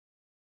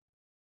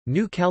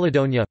New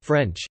Caledonia,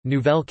 French,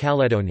 Nouvelle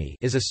Calédonie,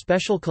 is a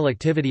special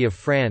collectivity of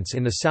France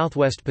in the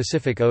southwest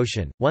Pacific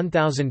Ocean,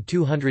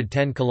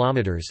 1,210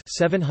 kilometers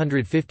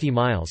 (750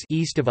 miles)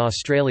 east of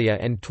Australia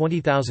and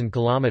 20,000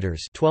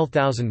 kilometers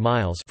 (12,000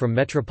 miles) from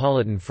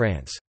metropolitan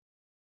France.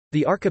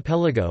 The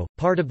archipelago,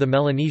 part of the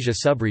Melanesia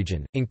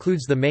subregion,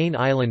 includes the main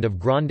island of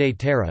Grande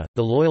Terre,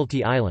 the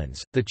Loyalty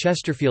Islands, the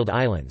Chesterfield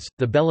Islands,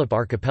 the Belep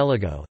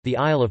Archipelago, the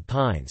Isle of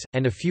Pines,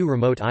 and a few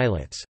remote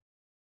islets.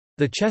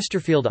 The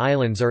Chesterfield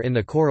Islands are in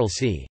the Coral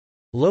Sea.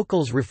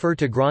 Locals refer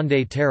to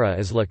Grande Terre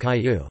as Le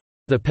Caillou,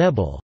 the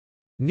Pebble.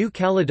 New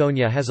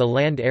Caledonia has a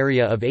land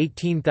area of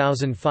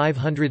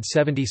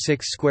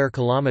 18,576 square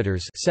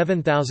kilometers,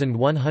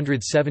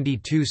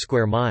 7,172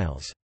 square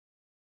miles.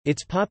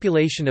 Its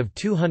population of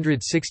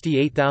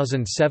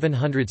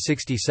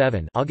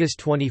 268,767 August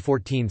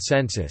 2014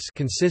 census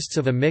consists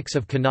of a mix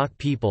of Kanak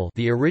people,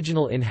 the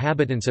original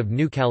inhabitants of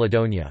New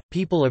Caledonia,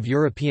 people of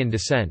European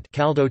descent,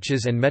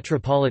 Caldoches and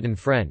Metropolitan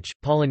French,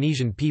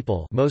 Polynesian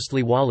people,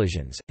 mostly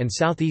Wallisians, and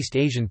Southeast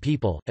Asian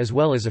people, as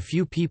well as a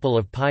few people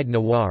of Pied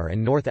Noir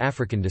and North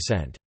African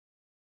descent.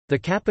 The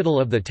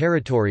capital of the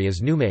territory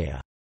is Noumea.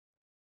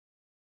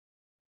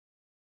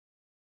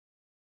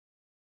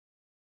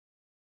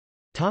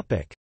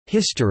 Topic: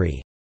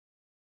 History.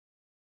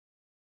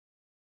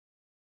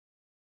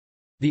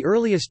 The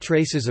earliest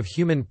traces of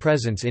human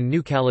presence in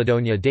New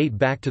Caledonia date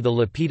back to the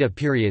Lapita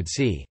period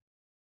c.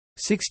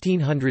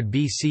 1600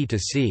 BC to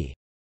c.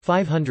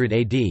 500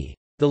 AD. The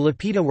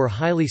Lapita were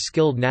highly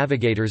skilled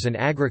navigators and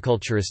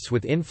agriculturists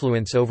with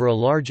influence over a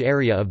large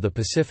area of the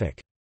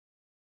Pacific.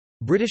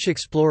 British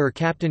explorer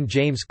Captain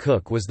James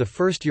Cook was the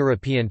first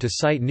European to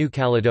sight New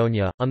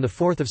Caledonia, on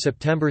 4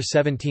 September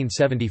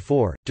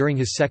 1774, during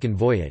his second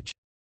voyage.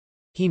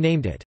 He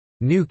named it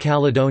New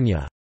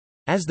Caledonia,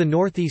 as the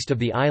northeast of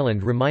the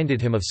island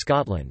reminded him of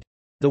Scotland.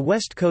 The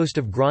west coast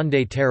of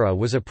Grande Terre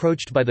was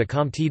approached by the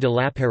Comte de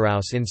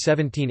Lapérouse in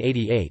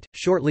 1788,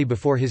 shortly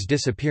before his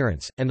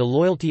disappearance, and the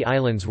Loyalty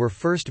Islands were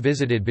first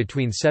visited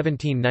between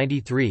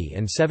 1793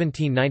 and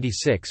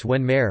 1796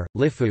 when Mare,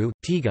 Lifu,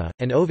 Tiga,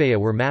 and Ovea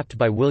were mapped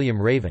by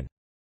William Raven.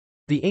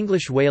 The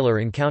English whaler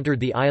encountered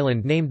the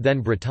island named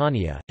then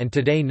Britannia, and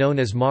today known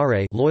as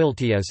Mare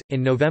Loyalty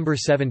in November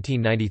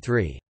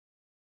 1793.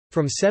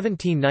 From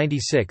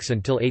 1796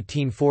 until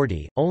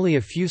 1840, only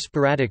a few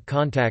sporadic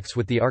contacts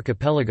with the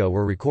archipelago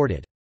were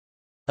recorded.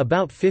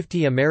 About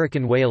 50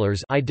 American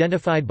whalers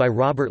identified by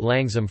Robert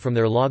Langsom from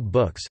their log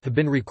books have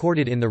been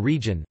recorded in the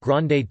region.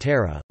 Grande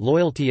Terre,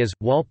 Loyalty as,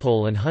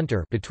 Walpole and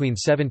Hunter between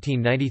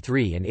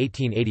 1793 and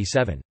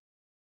 1887.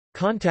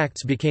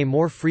 Contacts became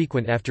more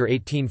frequent after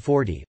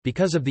 1840,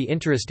 because of the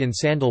interest in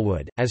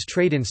sandalwood. As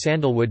trade in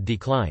sandalwood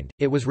declined,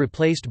 it was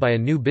replaced by a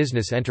new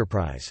business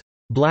enterprise,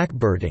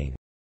 blackbirding.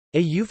 A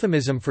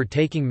euphemism for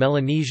taking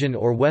Melanesian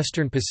or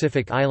Western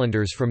Pacific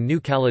Islanders from New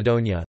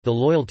Caledonia, the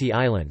Loyalty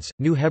Islands,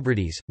 New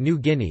Hebrides, New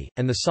Guinea,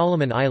 and the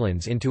Solomon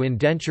Islands into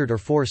indentured or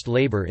forced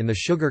labor in the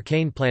sugar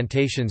cane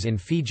plantations in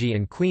Fiji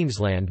and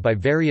Queensland by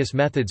various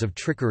methods of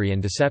trickery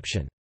and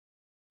deception.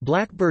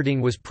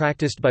 Blackbirding was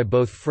practiced by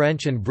both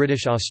French and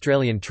British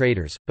Australian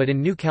traders, but in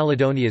New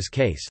Caledonia's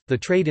case, the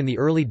trade in the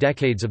early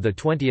decades of the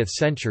 20th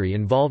century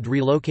involved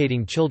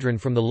relocating children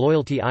from the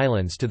Loyalty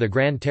Islands to the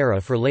Grande Terre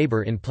for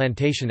labour in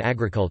plantation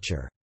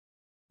agriculture.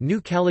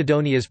 New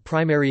Caledonia's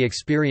primary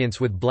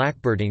experience with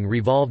blackbirding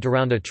revolved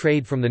around a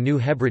trade from the New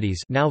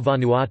Hebrides, now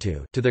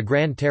Vanuatu, to the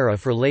Grande Terre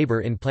for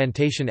labour in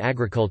plantation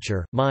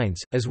agriculture,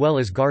 mines, as well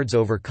as guards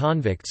over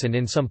convicts and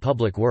in some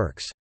public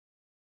works.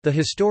 The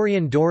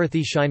historian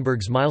Dorothy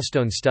Scheinberg's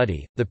milestone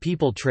study, The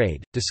People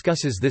Trade,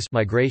 discusses this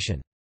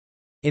migration.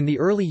 In the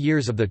early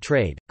years of the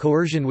trade,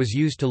 coercion was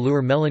used to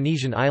lure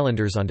Melanesian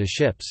islanders onto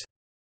ships.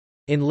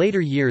 In later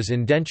years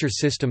indenture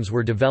systems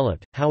were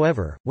developed,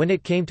 however, when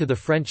it came to the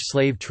French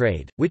slave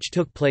trade, which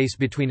took place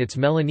between its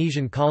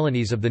Melanesian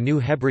colonies of the New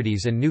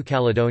Hebrides and New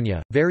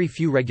Caledonia, very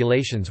few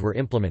regulations were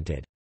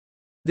implemented.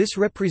 This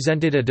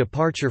represented a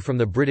departure from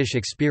the British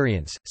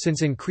experience,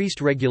 since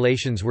increased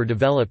regulations were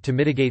developed to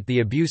mitigate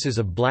the abuses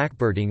of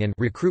blackbirding and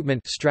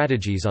recruitment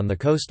strategies on the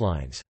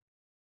coastlines.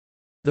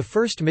 The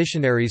first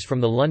missionaries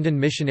from the London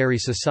Missionary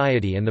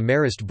Society and the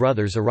Marist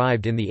brothers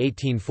arrived in the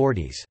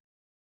 1840s.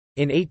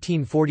 In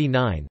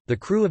 1849, the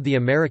crew of the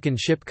American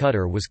ship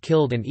cutter was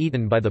killed and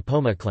eaten by the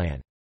Poma clan.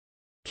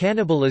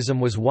 Cannibalism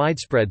was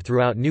widespread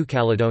throughout New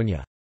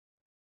Caledonia.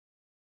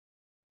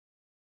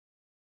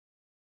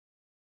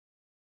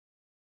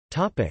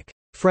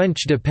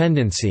 French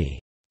dependency.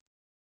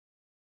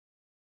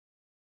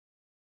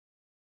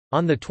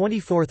 On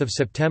 24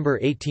 September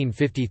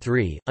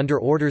 1853, under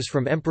orders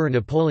from Emperor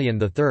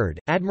Napoleon III,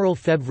 Admiral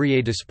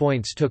Février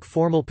Despointes took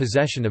formal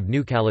possession of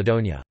New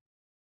Caledonia.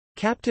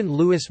 Captain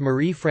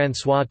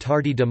Louis-Marie-François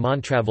Tardy de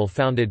Montravel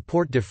founded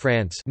Port de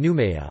France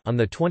Noumea on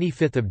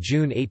 25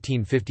 June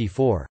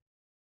 1854.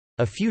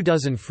 A few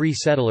dozen free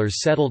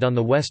settlers settled on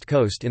the west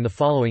coast in the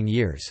following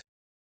years.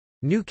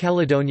 New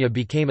Caledonia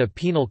became a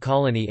penal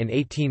colony in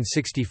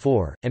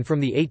 1864, and from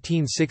the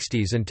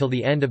 1860s until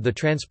the end of the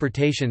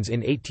transportations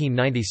in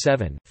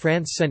 1897,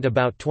 France sent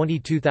about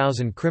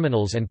 22,000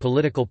 criminals and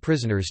political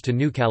prisoners to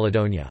New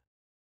Caledonia.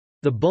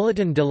 The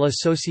Bulletin de la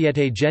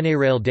Société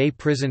Générale des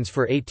Prisons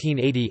for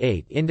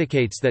 1888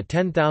 indicates that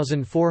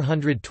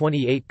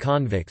 10,428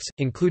 convicts,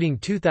 including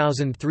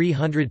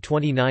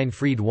 2,329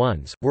 freed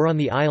ones, were on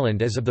the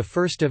island as of 1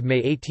 May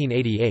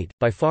 1888,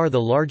 by far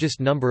the largest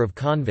number of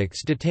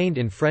convicts detained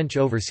in French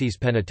overseas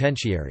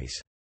penitentiaries.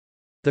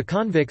 The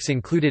convicts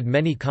included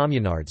many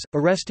communards,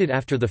 arrested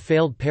after the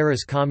failed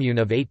Paris Commune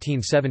of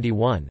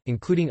 1871,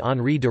 including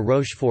Henri de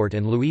Rochefort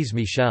and Louise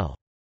Michel.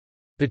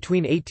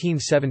 Between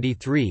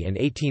 1873 and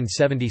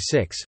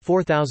 1876,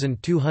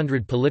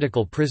 4,200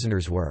 political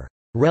prisoners were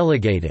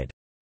 «relegated»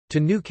 to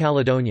New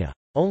Caledonia.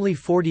 Only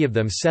 40 of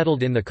them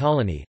settled in the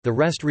colony, the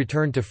rest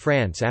returned to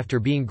France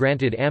after being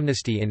granted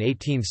amnesty in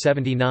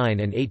 1879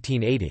 and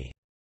 1880.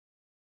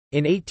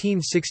 In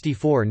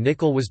 1864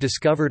 nickel was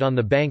discovered on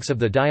the banks of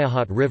the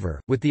Diahot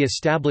River. With the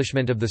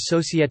establishment of the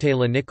Société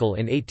Le Nickel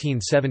in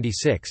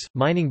 1876,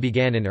 mining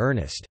began in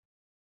earnest.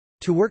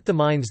 To work the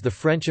mines the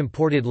French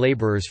imported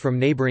labourers from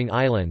neighbouring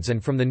islands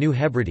and from the New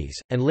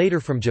Hebrides, and later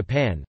from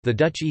Japan, the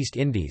Dutch East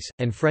Indies,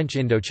 and French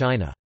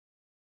Indochina.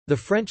 The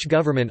French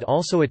government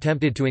also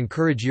attempted to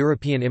encourage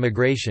European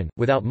immigration,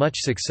 without much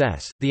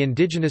success. The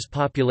indigenous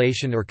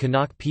population or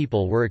Kanak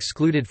people were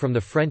excluded from the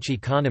French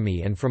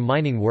economy and from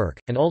mining work,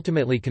 and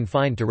ultimately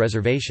confined to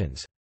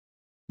reservations.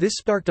 This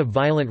sparked a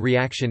violent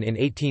reaction in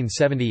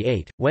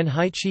 1878, when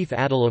High Chief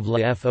Adel of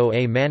La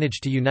Foa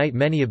managed to unite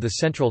many of the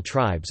central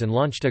tribes and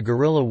launched a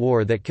guerrilla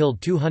war that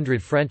killed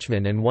 200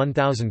 Frenchmen and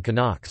 1,000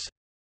 Kanaks.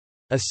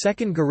 A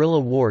second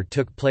guerrilla war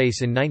took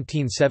place in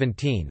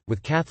 1917,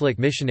 with Catholic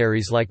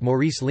missionaries like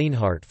Maurice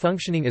Lienhart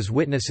functioning as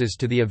witnesses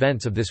to the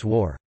events of this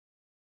war.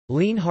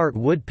 Lienhart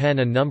would pen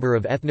a number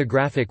of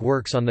ethnographic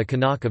works on the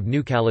Kanak of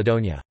New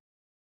Caledonia.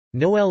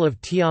 Noel of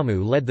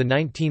Tiamu led the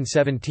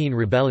 1917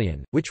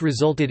 rebellion, which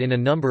resulted in a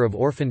number of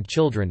orphaned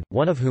children,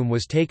 one of whom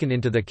was taken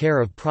into the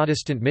care of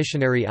Protestant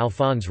missionary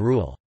Alphonse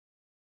Roule.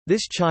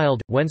 This child,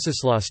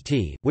 Wenceslas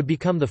T., would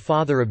become the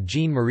father of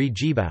Jean-Marie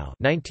Gibault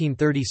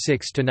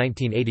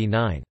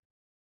 (1936–1989).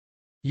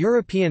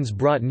 Europeans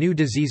brought new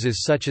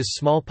diseases such as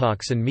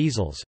smallpox and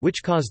measles,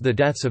 which caused the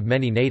deaths of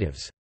many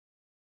natives.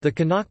 The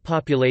Kanak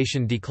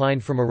population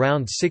declined from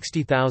around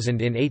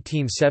 60,000 in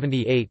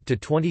 1878 to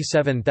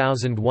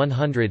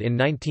 27,100 in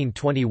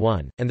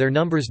 1921, and their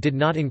numbers did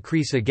not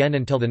increase again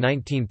until the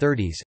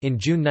 1930s. In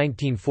June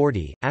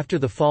 1940, after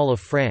the fall of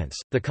France,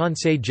 the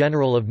Conseil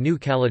General of New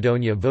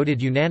Caledonia voted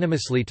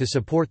unanimously to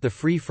support the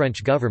Free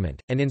French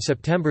government, and in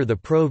September the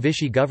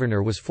pro-Vichy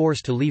governor was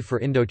forced to leave for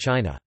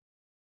Indochina.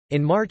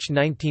 In March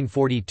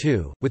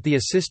 1942, with the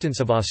assistance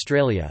of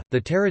Australia,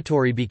 the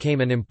territory became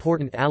an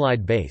important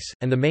Allied base,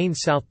 and the main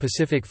South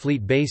Pacific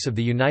Fleet base of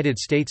the United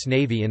States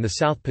Navy in the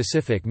South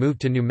Pacific moved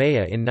to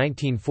Noumea in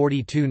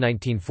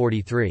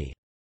 1942–1943.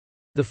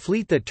 The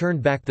fleet that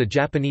turned back the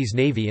Japanese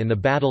Navy in the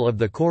Battle of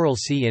the Coral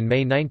Sea in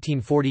May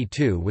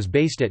 1942 was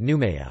based at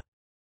Noumea.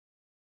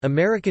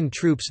 American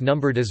troops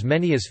numbered as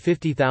many as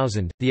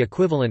 50,000, the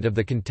equivalent of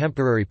the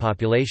contemporary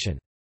population.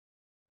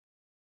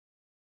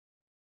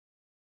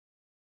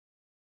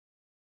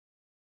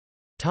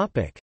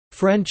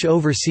 French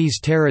overseas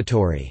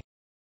territory.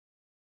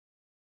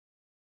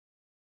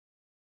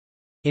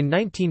 In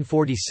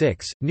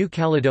 1946, New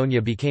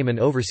Caledonia became an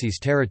overseas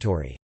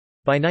territory.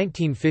 By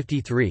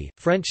 1953,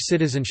 French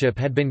citizenship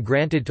had been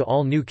granted to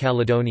all New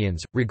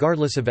Caledonians,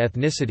 regardless of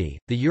ethnicity.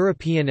 The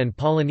European and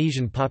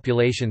Polynesian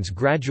populations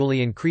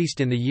gradually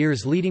increased in the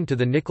years leading to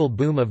the nickel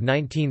boom of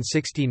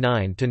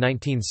 1969 to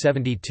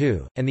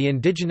 1972, and the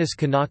indigenous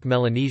Kanak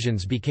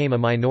Melanesians became a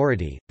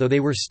minority, though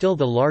they were still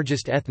the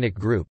largest ethnic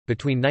group.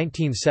 Between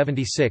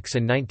 1976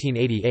 and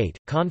 1988,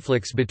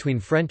 conflicts between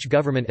French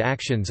government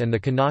actions and the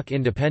Kanak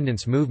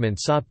independence movement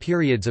saw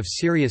periods of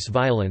serious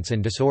violence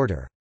and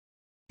disorder.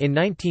 In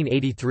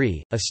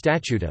 1983, a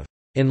statute of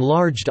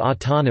enlarged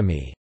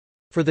autonomy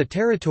for the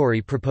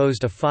territory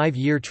proposed a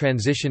 5-year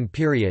transition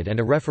period and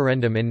a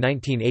referendum in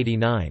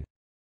 1989.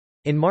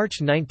 In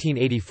March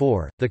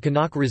 1984, the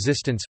Kanak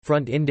Resistance,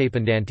 Front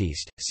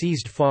Independentiste,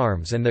 seized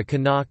farms and the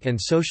Kanak and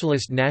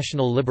Socialist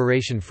National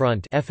Liberation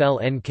Front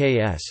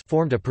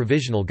formed a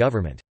provisional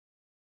government.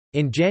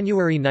 In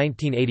January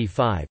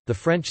 1985, the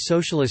French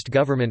socialist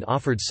government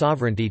offered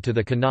sovereignty to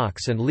the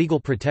Kanaks and legal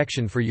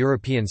protection for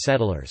European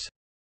settlers.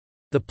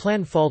 The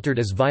plan faltered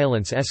as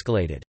violence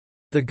escalated.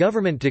 The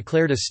government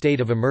declared a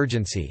state of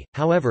emergency,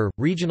 however,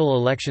 regional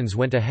elections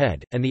went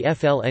ahead, and the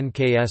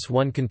FLNKS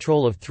won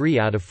control of 3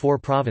 out of 4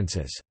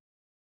 provinces.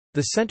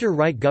 The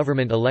centre-right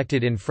government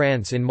elected in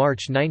France in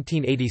March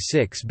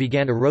 1986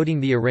 began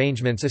eroding the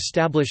arrangements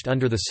established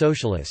under the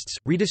socialists,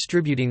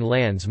 redistributing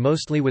lands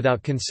mostly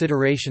without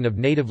consideration of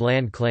native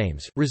land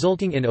claims,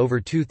 resulting in over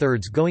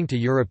 2/3 going to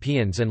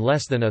Europeans and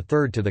less than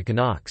 1/3 to the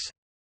Kanaks.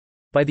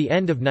 By the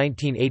end of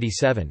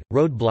 1987,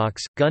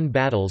 roadblocks, gun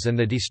battles and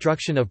the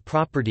destruction of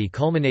property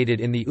culminated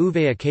in the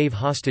Uvea cave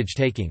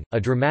hostage-taking, a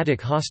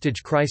dramatic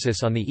hostage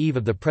crisis on the eve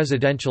of the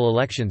presidential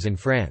elections in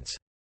France.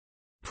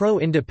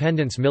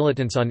 Pro-independence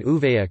militants on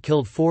Uvea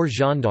killed 4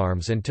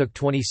 gendarmes and took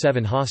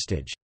 27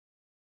 hostage.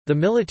 The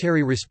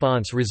military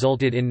response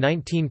resulted in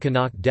 19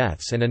 Kanak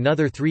deaths and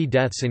another 3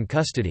 deaths in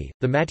custody.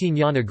 The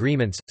Matignon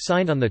Agreements,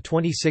 signed on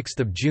 26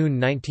 June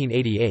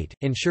 1988,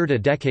 ensured a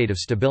decade of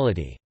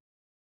stability.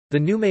 The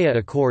Noumea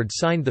Accord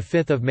signed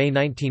 5 May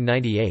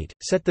 1998,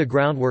 set the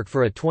groundwork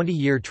for a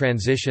 20-year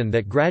transition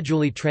that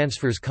gradually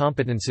transfers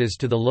competences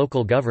to the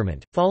local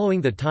government.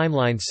 Following the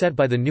timeline set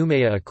by the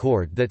Noumea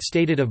Accord that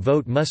stated a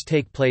vote must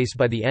take place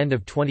by the end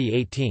of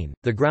 2018,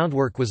 the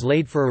groundwork was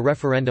laid for a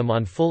referendum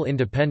on full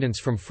independence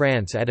from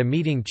France at a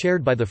meeting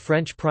chaired by the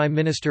French Prime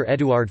Minister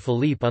Édouard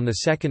Philippe on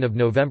 2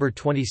 November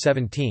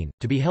 2017,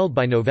 to be held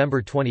by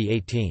November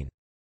 2018.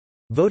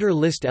 Voter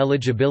list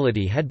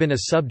eligibility had been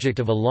a subject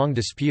of a long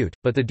dispute,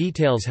 but the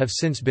details have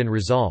since been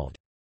resolved.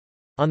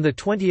 On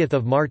 20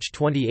 March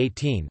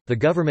 2018, the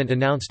government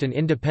announced an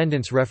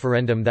independence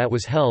referendum that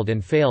was held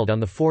and failed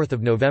on 4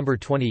 November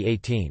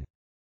 2018.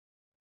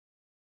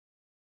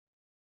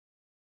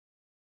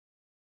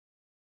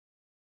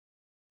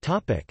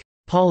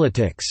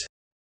 Politics.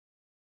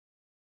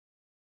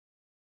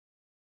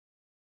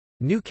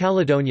 New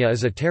Caledonia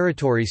is a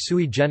territory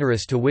sui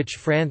generis to which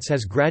France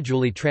has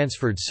gradually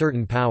transferred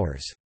certain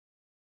powers.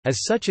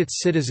 As such,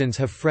 its citizens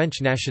have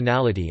French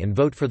nationality and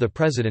vote for the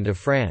President of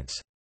France.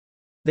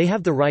 They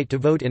have the right to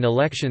vote in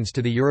elections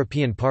to the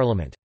European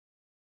Parliament.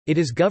 It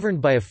is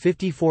governed by a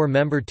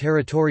 54-member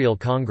territorial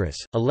Congress,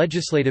 a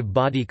legislative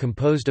body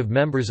composed of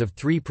members of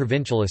 3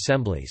 provincial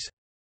assemblies.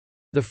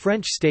 The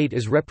French state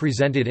is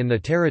represented in the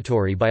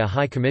territory by a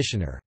High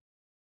Commissioner.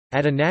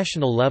 At a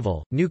national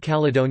level, New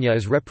Caledonia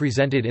is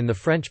represented in the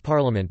French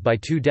Parliament by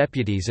 2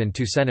 deputies and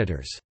 2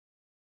 senators.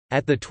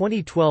 At the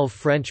 2012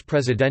 French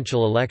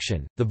presidential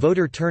election, the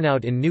voter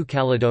turnout in New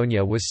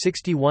Caledonia was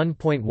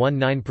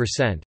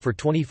 61.19%. For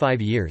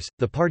 25 years,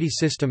 the party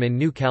system in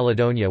New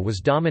Caledonia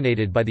was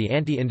dominated by the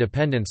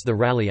anti-independence the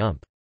Rally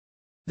Ump.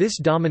 This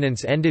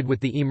dominance ended with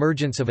the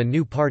emergence of a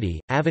new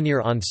party,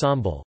 Avenir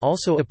Ensemble,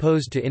 also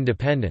opposed to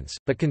independence,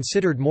 but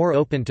considered more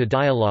open to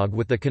dialogue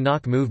with the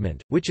Kanak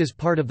movement, which is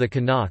part of the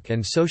Kanak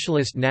and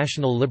Socialist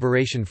National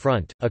Liberation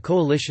Front, a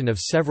coalition of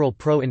several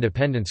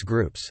pro-independence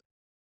groups.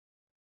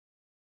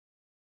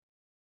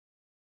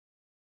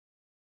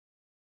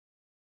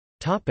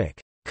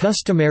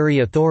 Customary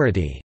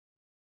authority.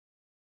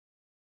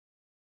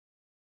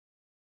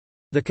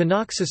 The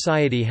Kanak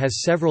society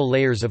has several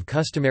layers of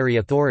customary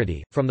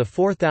authority, from the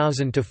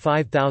 4,000 to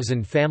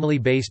 5,000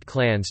 family-based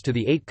clans to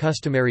the 8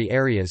 customary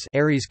areas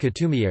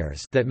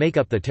that make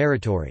up the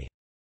territory.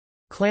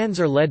 Clans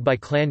are led by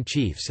clan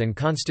chiefs and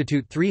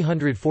constitute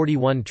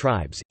 341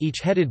 tribes,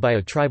 each headed by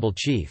a tribal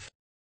chief.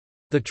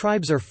 The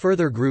tribes are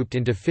further grouped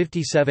into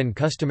 57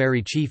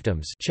 customary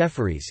chiefdoms,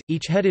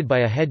 each headed by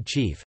a head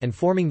chief, and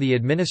forming the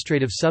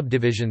administrative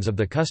subdivisions of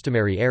the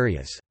customary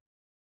areas.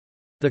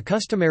 The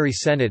Customary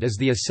Senate is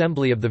the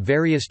assembly of the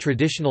various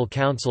traditional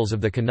councils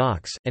of the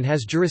Kanaks, and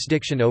has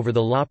jurisdiction over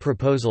the law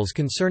proposals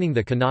concerning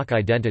the Kanak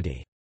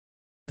identity.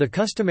 The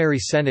Customary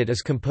Senate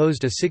is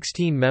composed of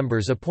 16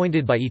 members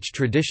appointed by each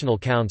traditional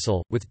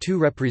council, with 2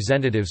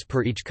 representatives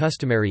per each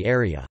customary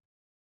area.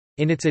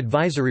 In its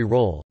advisory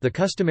role, the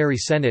Customary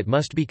Senate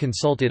must be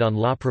consulted on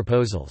law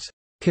proposals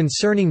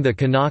concerning the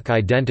Kanak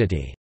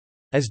identity,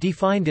 as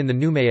defined in the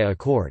Noumea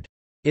Accord.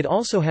 It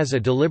also has a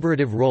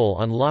deliberative role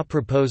on law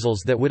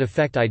proposals that would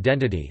affect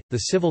identity, the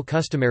civil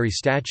customary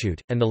statute,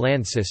 and the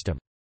land system.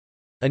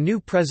 A new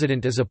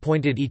president is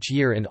appointed each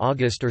year in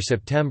August or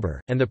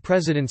September, and the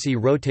presidency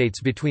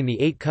rotates between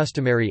the 8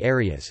 customary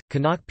areas.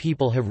 Kanak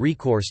people have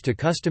recourse to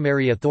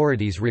customary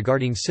authorities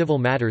regarding civil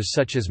matters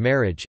such as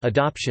marriage,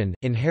 adoption,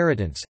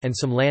 inheritance, and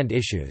some land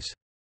issues.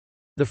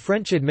 The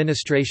French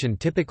administration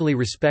typically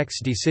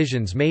respects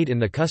decisions made in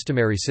the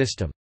customary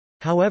system.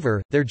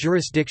 However, their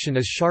jurisdiction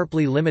is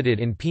sharply limited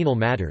in penal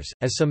matters,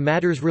 as some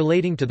matters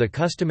relating to the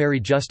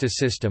customary justice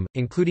system,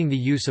 including the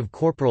use of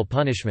corporal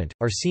punishment,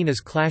 are seen as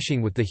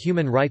clashing with the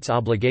human rights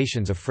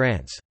obligations of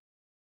France.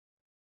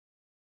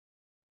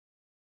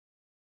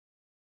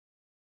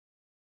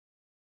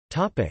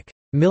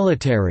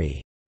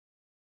 Military.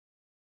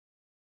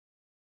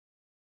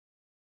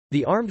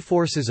 The Armed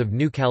Forces of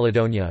New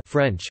Caledonia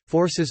French,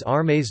 Forces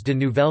Armées de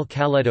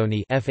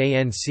Nouvelle-Calédonie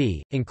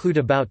FANC, include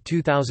about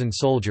 2,000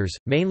 soldiers,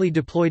 mainly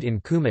deployed in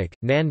Kumuk,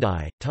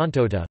 Nandai,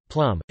 Tontota,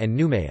 Plum, and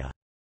Noumea.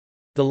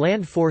 The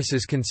land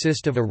forces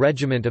consist of a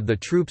regiment of the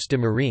Troupes de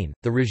Marine,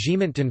 the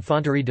Régiment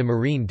d'Infanterie de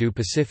Marine du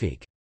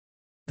Pacifique.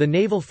 The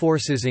naval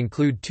forces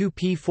include 2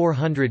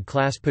 P-400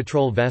 class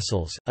patrol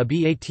vessels, a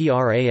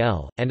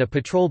BATRAL, and a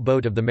patrol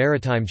boat of the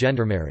Maritime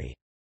Gendarmerie.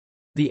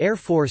 The Air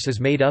Force is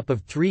made up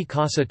of 3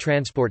 Casa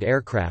transport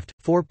aircraft,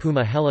 4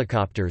 Puma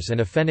helicopters and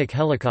a Fennec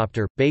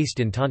helicopter, based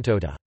in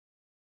Tontota.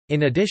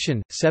 In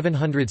addition,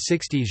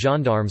 760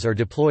 gendarmes are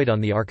deployed on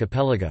the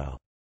archipelago.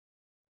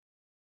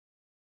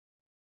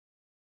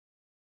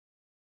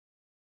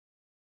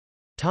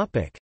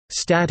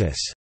 Status.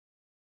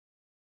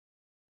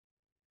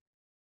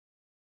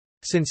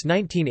 Since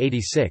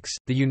 1986,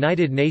 the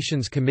United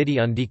Nations Committee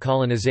on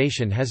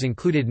Decolonization has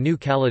included New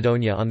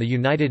Caledonia on the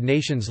United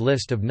Nations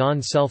list of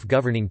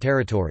non-self-governing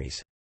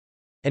territories.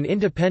 An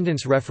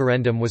independence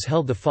referendum was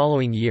held the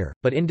following year,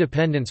 but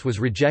independence was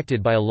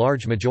rejected by a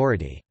large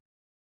majority.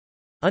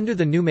 Under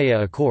the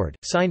Noumea Accord,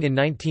 signed in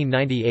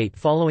 1998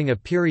 following a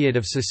period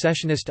of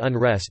secessionist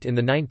unrest in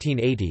the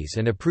 1980s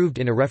and approved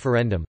in a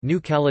referendum, New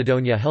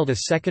Caledonia held a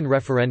second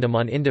referendum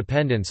on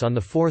independence on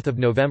 4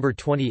 November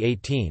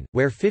 2018,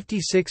 where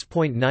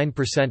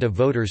 56.9% of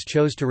voters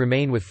chose to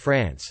remain with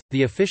France.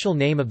 The official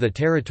name of the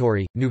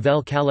territory,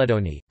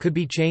 Nouvelle-Calédonie, could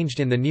be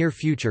changed in the near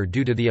future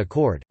due to the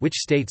accord, which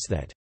states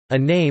that a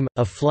name,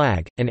 a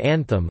flag, an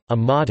anthem, a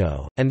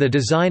motto, and the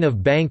design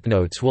of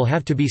banknotes will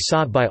have to be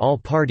sought by all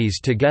parties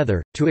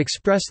together, to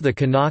express the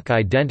Kanak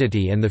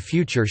identity and the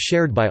future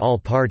shared by all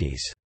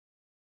parties.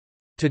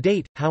 To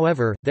date,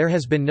 however, there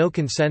has been no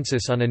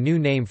consensus on a new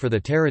name for the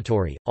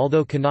territory,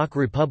 although Kanak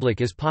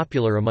Republic is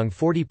popular among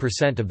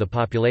 40% of the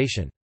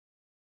population.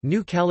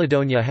 New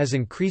Caledonia has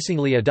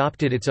increasingly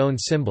adopted its own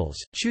symbols,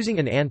 choosing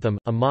an anthem,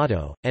 a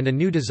motto, and a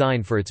new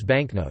design for its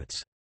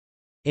banknotes.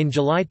 In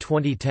July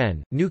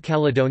 2010, New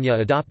Caledonia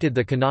adopted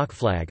the Kanak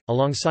flag,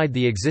 alongside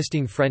the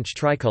existing French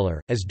tricolour,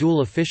 as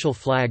dual official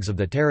flags of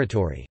the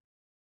territory.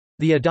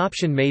 The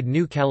adoption made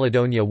New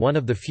Caledonia one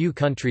of the few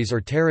countries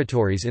or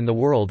territories in the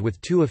world with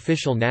two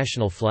official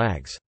national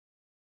flags.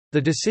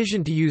 The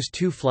decision to use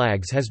two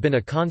flags has been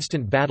a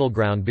constant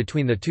battleground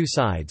between the two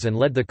sides and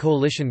led the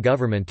coalition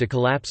government to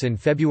collapse in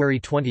February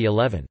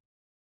 2011.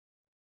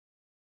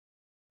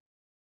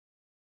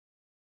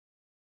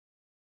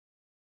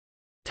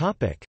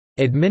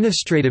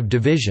 Administrative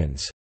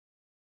divisions.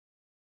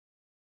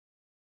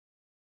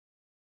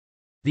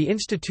 The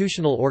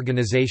institutional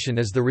organization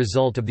is the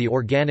result of the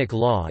Organic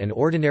Law and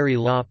Ordinary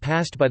Law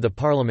passed by the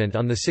Parliament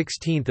on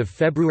 16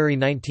 February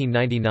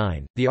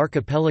 1999. The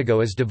archipelago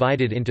is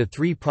divided into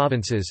three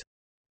provinces: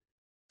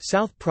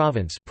 South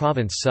Province,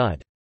 Province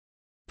Sud.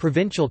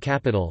 Provincial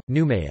capital,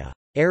 Noumea.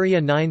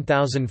 Area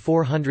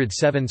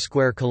 9,407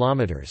 square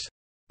kilometers.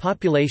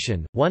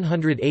 Population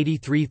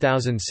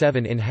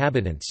 183,007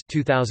 inhabitants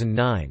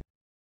 2009.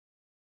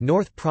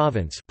 North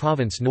Province,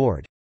 Province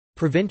Nord.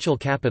 Provincial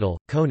capital,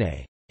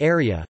 Kone.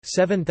 Area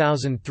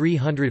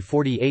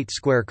 7,348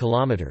 square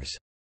kilometers.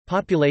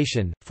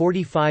 Population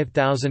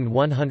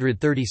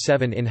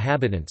 45,137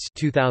 inhabitants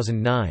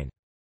 2009.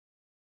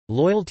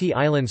 Loyalty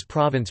Islands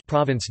Province,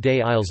 Province des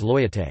Îles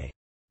Loyauté.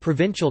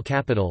 Provincial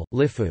capital,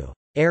 Lifu.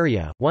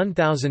 Area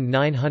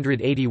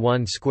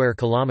 1,981 square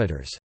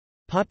kilometers.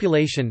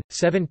 Population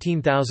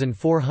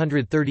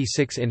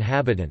 17,436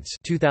 inhabitants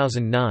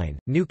 2009.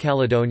 New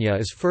Caledonia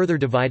is further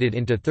divided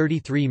into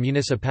 33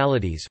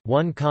 municipalities.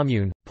 One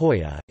commune,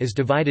 Poya, is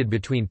divided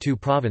between two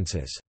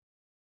provinces.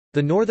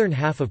 The northern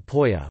half of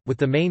Poya, with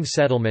the main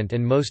settlement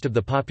and most of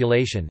the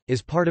population,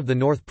 is part of the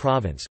North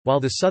Province, while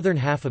the southern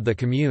half of the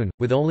commune,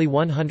 with only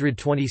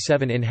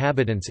 127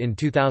 inhabitants in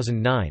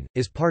 2009,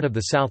 is part of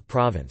the South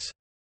Province.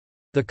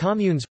 The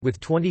communes, with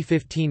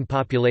 2015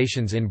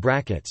 populations in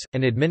brackets,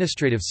 and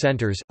administrative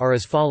centers, are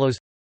as follows: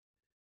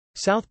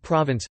 South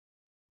Province,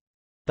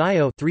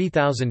 Thio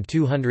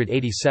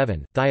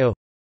 3,287, Thio,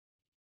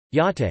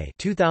 Yate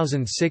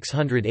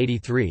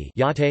 2,683,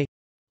 Yate,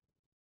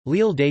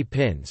 L'Île des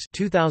Pins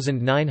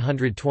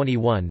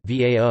 2,921,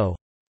 Vao,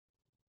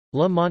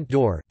 La Mont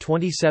d'Or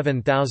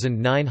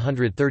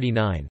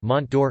 27,939,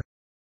 Mont d'Or,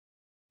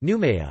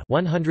 Noumea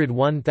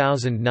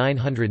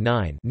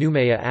 101,909,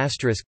 Noumea *,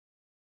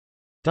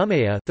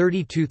 Dumea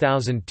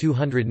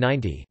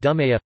 32,290,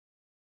 Dumea,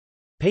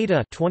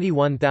 Paita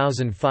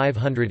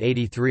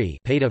 21,583,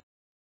 Paita,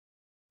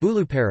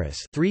 Boulouparis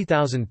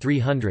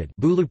 3,300,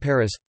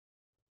 Boulouparis,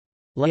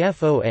 La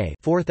Foa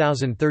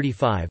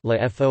 4,035,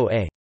 La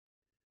Foa,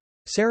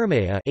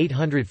 Saramea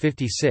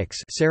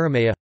 856,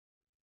 Saramea,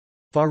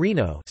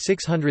 Farino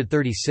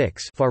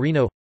 636,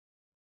 Farino,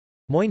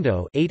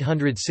 Moindo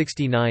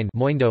 869,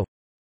 Moindo,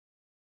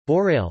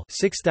 Boreal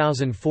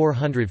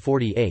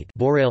 6,448,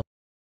 Boreal,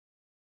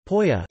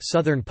 Poya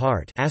southern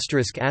part ****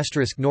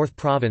 North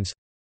Province,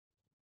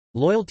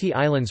 Loyalty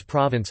Islands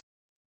Province.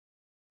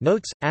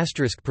 Notes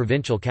 *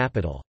 provincial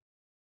capital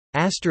 ****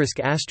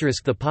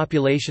 The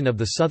population of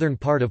the southern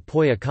part of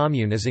Poya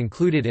commune is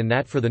included in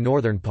that for the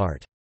northern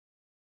part.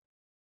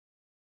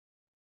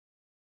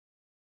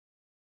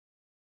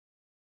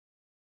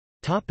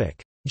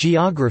 Topic: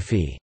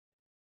 Geography.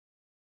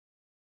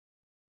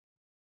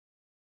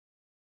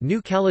 New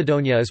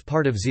Caledonia is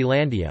part of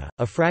Zealandia,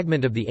 a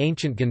fragment of the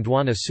ancient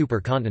Gondwana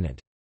supercontinent.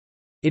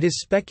 It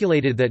is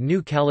speculated that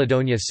New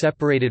Caledonia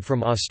separated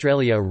from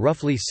Australia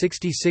roughly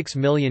 66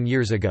 million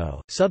years ago,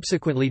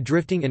 subsequently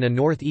drifting in a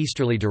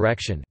northeasterly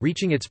direction,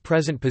 reaching its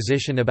present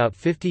position about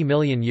 50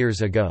 million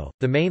years ago.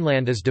 The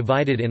mainland is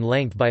divided in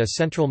length by a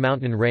central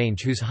mountain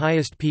range whose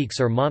highest peaks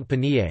are Mont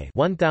Panier,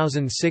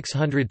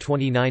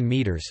 1,629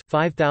 meters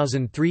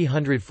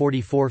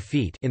 (5,344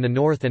 feet) in the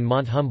north, and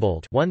Mont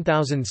Humboldt,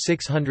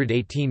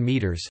 1,618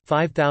 meters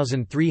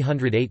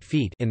 (5,308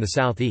 feet) in the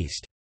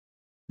southeast.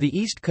 The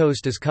east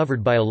coast is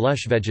covered by a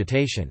lush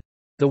vegetation.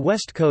 The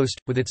west coast,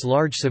 with its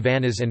large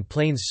savannas and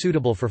plains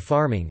suitable for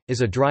farming,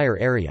 is a drier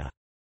area.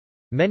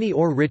 Many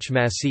ore-rich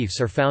massifs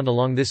are found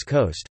along this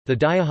coast. The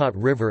Diahot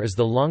River is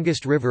the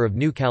longest river of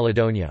New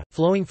Caledonia,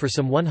 flowing for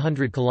some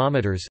 100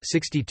 kilometers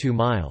 (62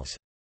 miles).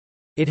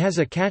 It has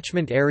a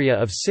catchment area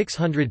of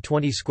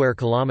 620 square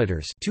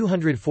kilometers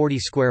 (240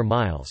 square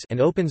miles) and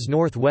opens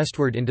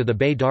northwestward into the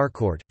Baie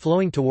d'Harcourt,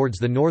 flowing towards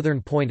the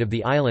northern point of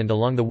the island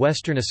along the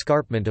western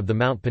escarpment of the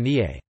Mount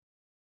Panier.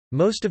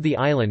 Most of the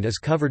island is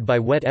covered by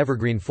wet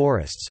evergreen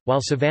forests,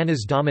 while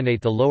savannas dominate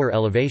the lower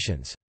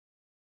elevations.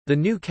 The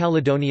New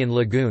Caledonian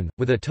Lagoon,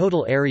 with a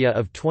total area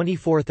of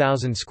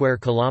 24,000 square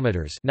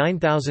kilometers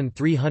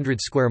 (9,300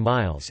 square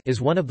miles),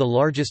 is one of the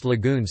largest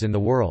lagoons in the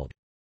world.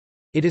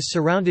 It is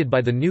surrounded by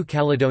the New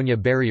Caledonia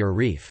Barrier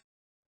Reef.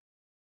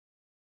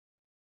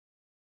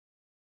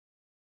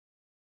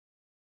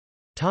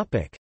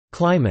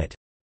 Climate.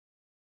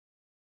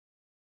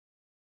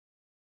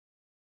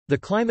 The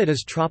climate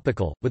is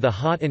tropical, with a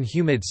hot and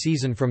humid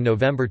season from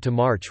November to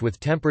March with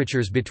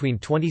temperatures between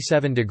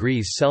 27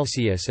 degrees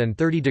Celsius and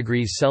 30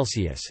 degrees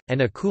Celsius, and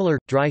a cooler,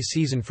 dry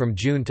season from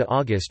June to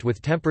August with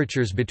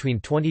temperatures between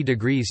 20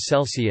 degrees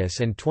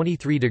Celsius and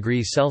 23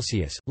 degrees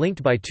Celsius,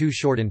 linked by two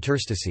short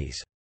interstices.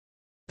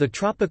 The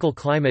tropical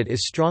climate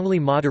is strongly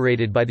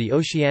moderated by the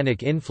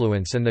oceanic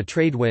influence and the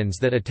trade winds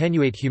that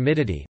attenuate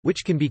humidity,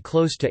 which can be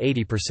close to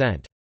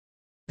 80%.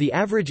 The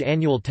average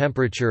annual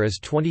temperature is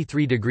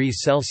 23 degrees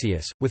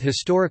Celsius, with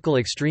historical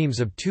extremes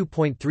of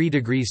 2.3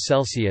 degrees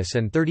Celsius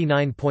and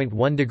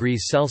 39.1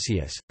 degrees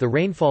Celsius. The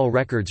rainfall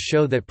records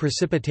show that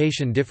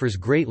precipitation differs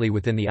greatly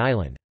within the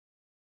island.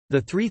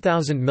 The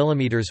 3,000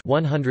 mm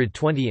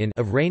 (120 in)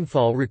 of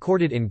rainfall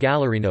recorded in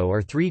Gallarino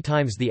are 3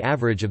 times the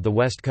average of the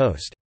west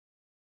coast.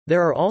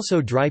 There are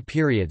also dry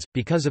periods,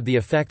 because of the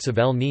effects of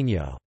El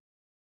Niño.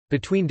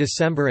 Between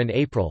December and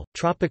April,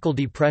 tropical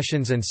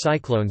depressions and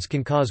cyclones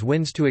can cause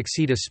winds to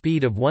exceed a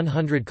speed of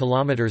 100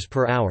 km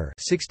per hour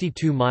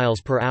 (62 miles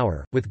per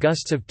hour), with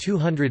gusts of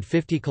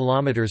 250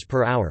 km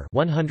per hour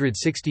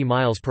 (160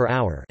 miles per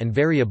hour) and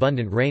very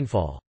abundant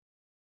rainfall.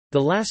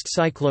 The last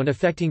cyclone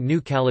affecting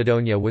New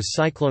Caledonia was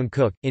Cyclone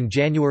Cook, in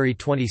January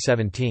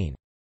 2017.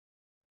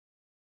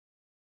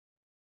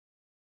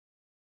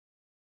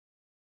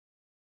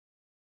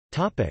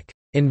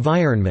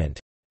 Environment.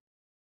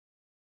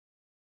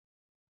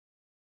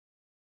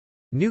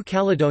 New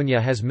Caledonia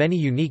has many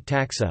unique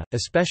taxa,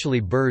 especially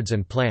birds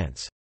and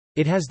plants.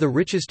 It has the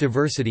richest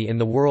diversity in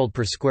the world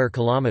per square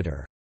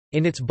kilometre.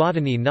 In its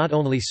botany, not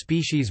only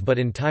species but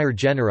entire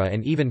genera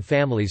and even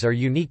families are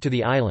unique to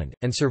the island,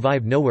 and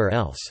survive nowhere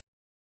else.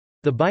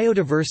 The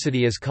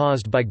biodiversity is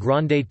caused by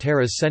Grande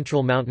Terra's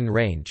central mountain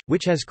range,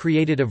 which has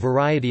created a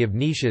variety of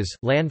niches,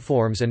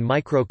 landforms and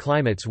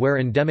microclimates where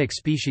endemic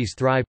species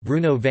thrive.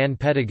 Bruno van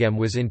Petegem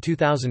was in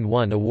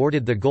 2001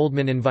 awarded the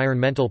Goldman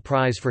Environmental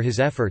Prize for his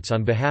efforts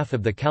on behalf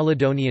of the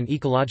Caledonian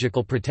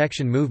ecological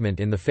protection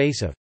movement in the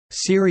face of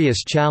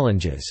serious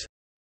challenges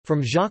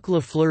from Jacques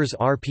Lafleur's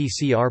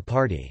RPCR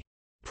party.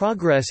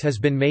 Progress has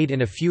been made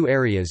in a few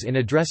areas in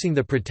addressing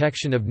the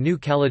protection of New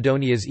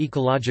Caledonia's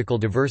ecological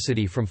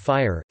diversity from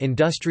fire,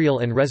 industrial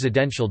and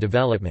residential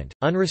development,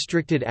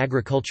 unrestricted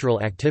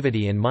agricultural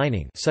activity and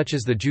mining, such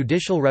as the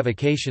judicial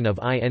revocation of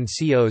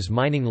INCO's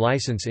mining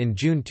license in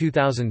June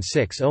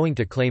 2006 owing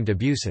to claimed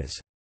abuses.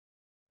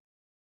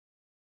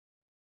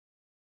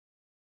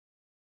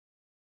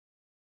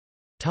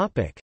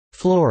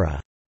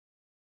 Flora.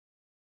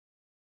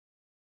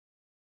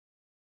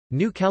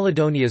 New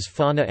Caledonia's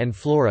fauna and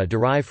flora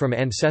derive from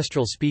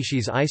ancestral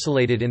species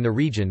isolated in the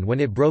region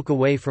when it broke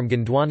away from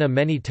Gondwana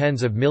many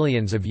tens of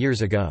millions of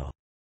years ago.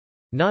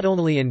 Not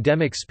only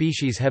endemic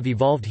species have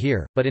evolved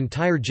here, but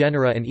entire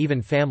genera and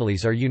even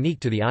families are unique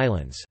to the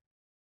islands.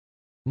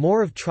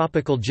 More of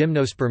tropical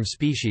gymnosperm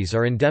species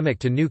are endemic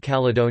to New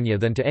Caledonia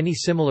than to any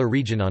similar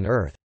region on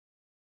Earth.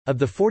 Of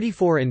the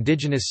 44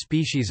 indigenous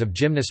species of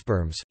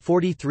gymnosperms,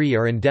 43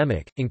 are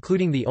endemic,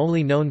 including the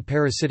only known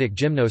parasitic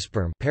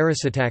gymnosperm,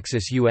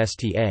 Parasitaxis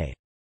usta.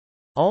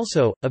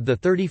 Also, of the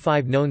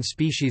 35 known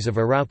species of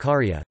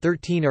Araucaria,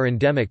 13 are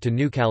endemic to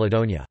New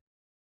Caledonia.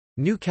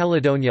 New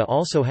Caledonia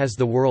also has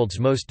the world's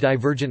most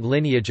divergent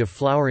lineage of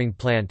flowering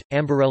plant,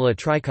 Ambarella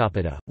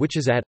trichopita, which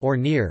is at, or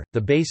near, the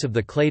base of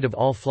the clade of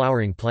all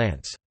flowering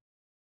plants.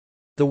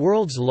 The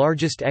world's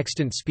largest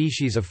extant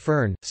species of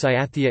fern,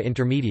 Cyathea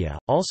intermedia,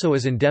 also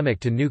is endemic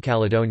to New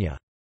Caledonia.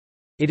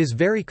 It is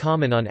very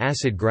common on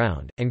acid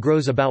ground, and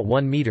grows about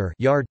 1 meter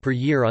yard per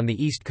year on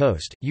the east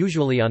coast,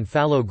 usually on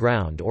fallow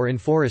ground or in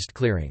forest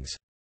clearings.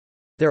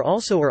 There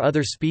also are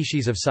other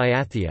species of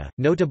Cyathea,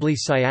 notably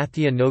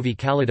Cyathea novi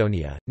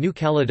Caledonia. New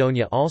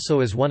Caledonia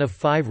also is one of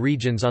 5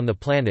 regions on the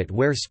planet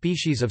where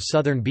species of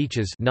southern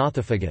beaches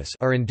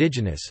are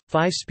indigenous.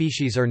 5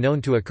 species are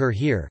known to occur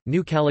here.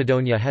 New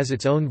Caledonia has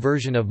its own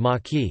version of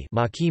maquis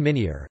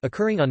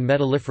occurring on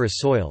metalliferous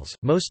soils,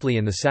 mostly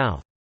in the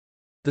south.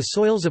 The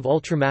soils of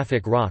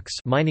ultramafic rocks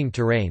mining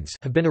terrains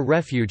have been a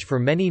refuge for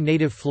many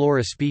native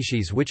flora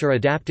species which are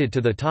adapted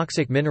to the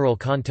toxic mineral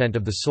content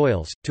of the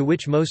soils, to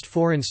which most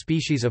foreign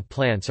species of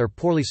plants are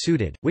poorly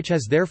suited, which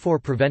has therefore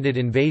prevented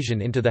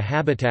invasion into the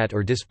habitat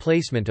or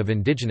displacement of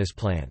indigenous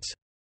plants.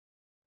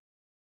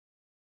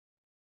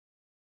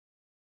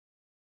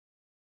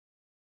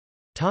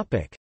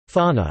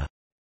 Fauna.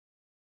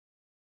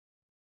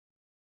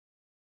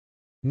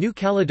 New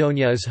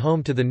Caledonia is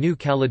home to the New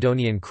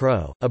Caledonian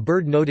crow, a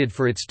bird noted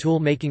for its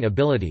tool-making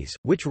abilities,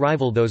 which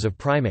rival those of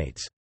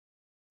primates.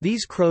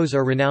 These crows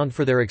are renowned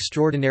for their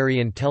extraordinary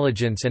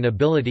intelligence and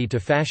ability to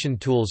fashion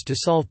tools to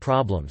solve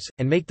problems,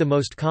 and make the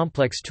most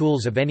complex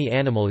tools of any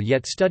animal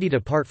yet studied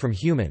apart from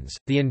humans.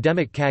 The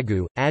endemic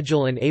kagu,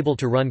 agile and able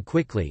to run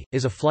quickly,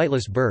 is a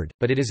flightless bird,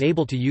 but it is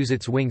able to use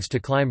its wings to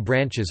climb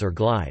branches or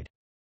glide.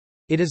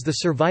 It is the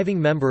surviving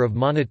member of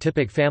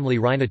monotypic family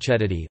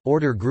Rhinochetidae,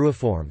 order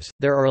Gruiformes.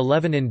 There are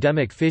 11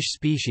 endemic fish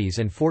species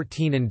and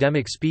 14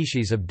 endemic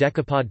species of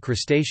decapod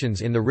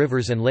crustaceans in the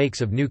rivers and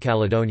lakes of New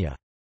Caledonia.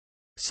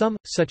 Some,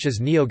 such as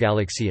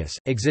Neogalaxius,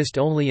 exist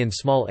only in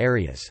small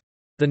areas.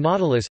 The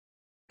nautilus,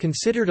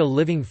 considered a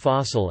living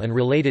fossil and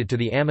related to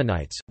the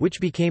ammonites, which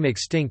became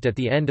extinct at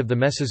the end of the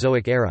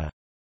Mesozoic era,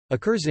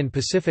 occurs in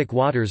Pacific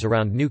waters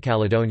around New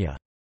Caledonia.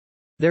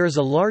 There is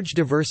a large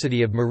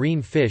diversity of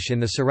marine fish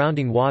in the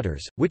surrounding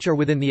waters, which are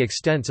within the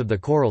extents of the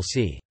Coral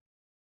Sea.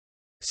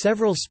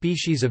 Several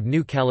species of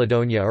New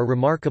Caledonia are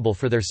remarkable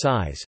for their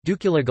size.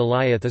 Ducula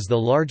goliath is the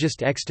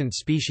largest extant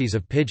species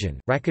of pigeon,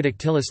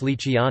 Rhacodactylus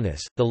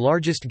leachianus, the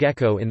largest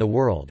gecko in the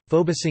world,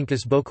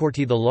 Phoboscincus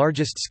bocourti, the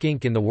largest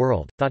skink in the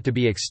world, thought to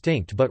be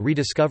extinct but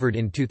rediscovered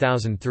in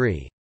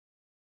 2003.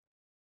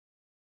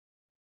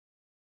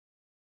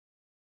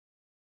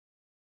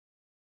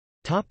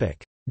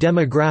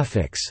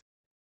 Demographics.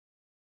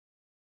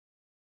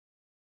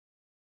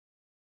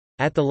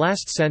 At the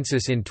last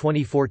census in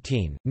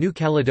 2014, New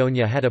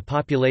Caledonia had a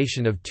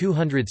population of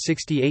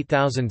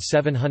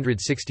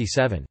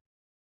 268,767.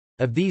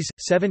 Of these,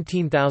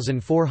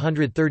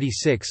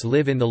 17,436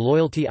 live in the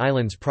Loyalty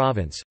Islands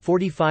Province,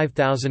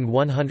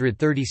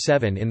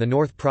 45,137 in the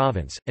North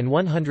Province, and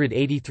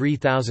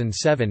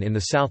 183,007 in the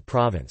South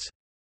Province.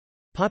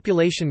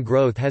 Population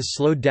growth has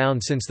slowed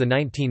down since the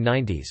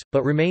 1990s,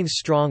 but remains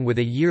strong with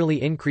a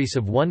yearly increase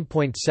of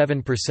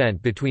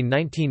 1.7% between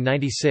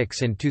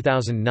 1996 and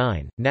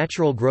 2009.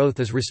 Natural growth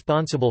is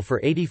responsible for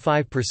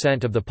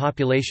 85% of the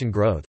population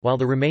growth, while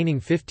the remaining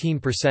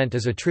 15%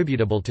 is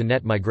attributable to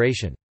net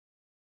migration.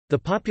 The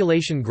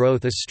population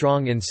growth is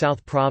strong in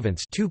South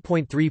Province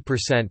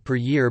 2.3% per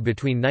year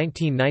between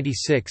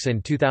 1996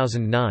 and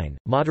 2009,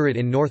 moderate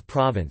in North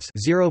Province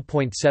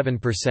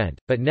 0.7%,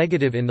 but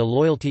negative in the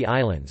Loyalty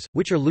Islands,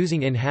 which are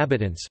losing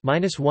inhabitants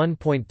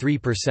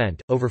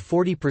 -1.3%. Over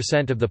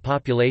 40% of the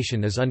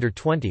population is under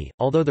 20,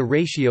 although the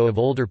ratio of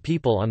older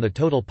people on the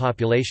total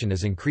population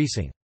is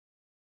increasing.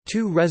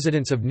 2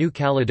 residents of New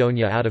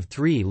Caledonia out of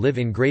 3 live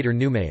in Greater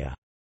Noumea.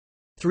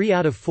 3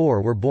 out of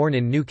 4 were born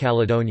in New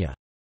Caledonia.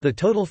 The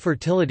total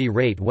fertility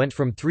rate went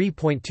from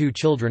 3.2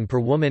 children per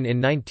woman in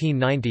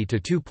 1990 to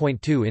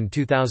 2.2 in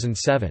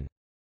 2007.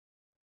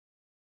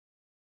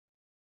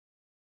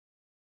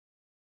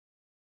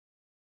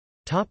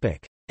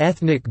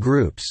 Ethnic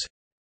groups.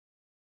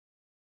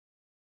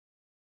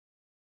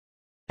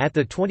 At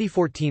the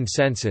 2014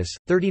 census,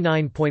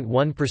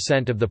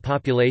 39.1% of the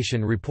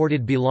population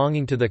reported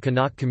belonging to the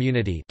Kanak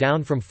community,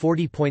 down from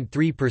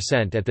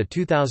 40.3% at the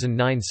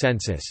 2009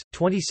 census,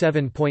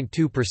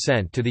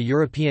 27.2% to the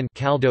European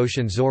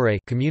Caldoche Zore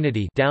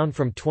community, down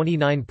from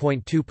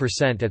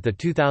 29.2% at the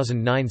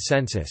 2009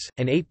 census,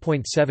 and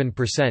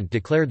 8.7%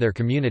 declared their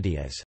community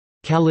as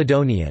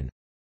Caledonian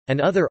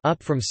and other,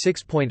 up from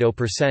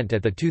 6.0%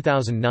 at the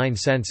 2009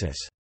 census.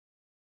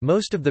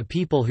 Most of the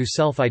people who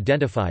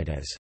self-identified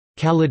as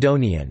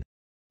Caledonian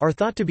are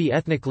thought to be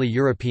ethnically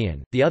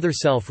European. The other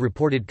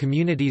self-reported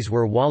communities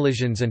were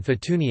Wallisians and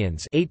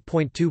Futunians,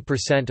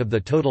 8.2% of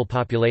the total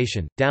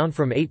population, down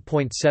from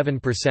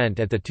 8.7%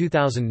 at the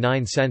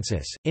 2009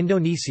 census.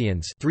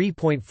 Indonesians,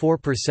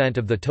 3.4%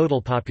 of the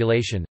total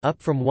population,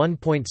 up from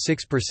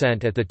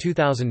 1.6% at the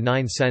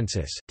 2009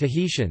 census.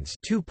 Tahitians,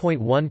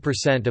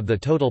 2.1% of the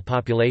total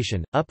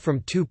population, up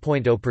from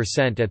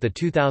 2.0% at the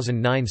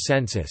 2009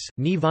 census.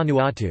 Ni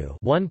Vanuatu,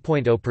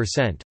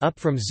 1.0%, up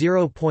from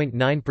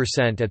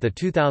 0.9% at the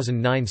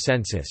 2009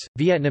 census.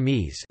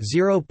 Vietnamese,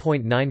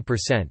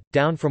 0.9%,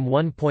 down from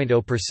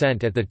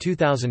 1.0% at the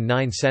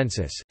 2009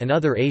 census, and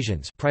other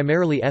Asians,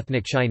 primarily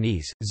ethnic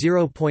Chinese,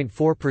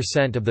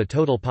 0.4% of the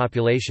total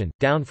population,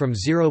 down from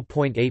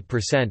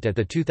 0.8% at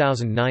the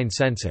 2009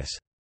 census.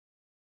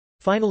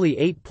 Finally,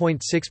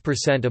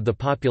 8.6% of the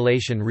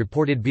population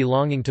reported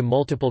belonging to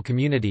multiple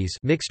communities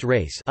mixed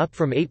race, up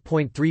from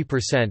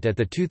 8.3% at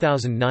the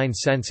 2009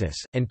 census,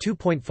 and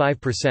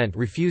 2.5%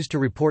 refused to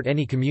report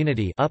any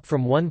community, up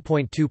from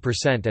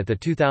 1.2% at the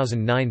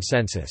 2009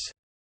 census.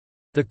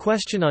 The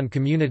question on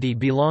community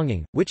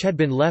belonging, which had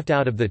been left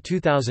out of the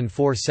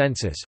 2004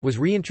 census, was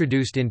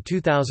reintroduced in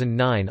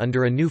 2009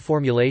 under a new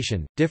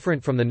formulation,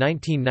 different from the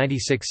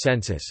 1996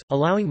 census,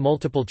 allowing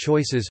multiple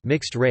choices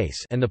mixed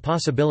race and the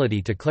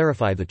possibility to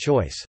clarify the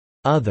choice,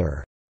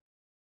 other.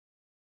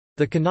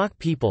 The Kanak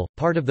people,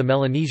 part of the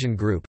Melanesian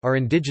group, are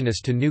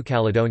indigenous to New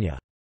Caledonia.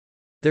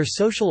 Their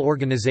social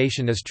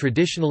organization is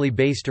traditionally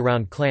based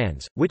around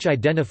clans, which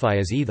identify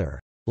as either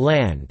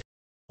land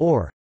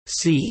or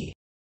sea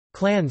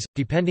clans,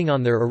 depending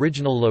on their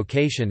original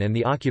location and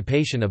the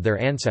occupation of their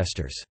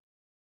ancestors.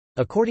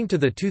 According to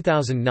the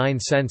 2009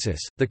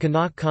 census, the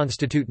Kanak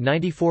constitute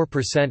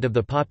 94% of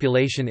the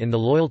population in the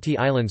Loyalty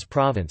Islands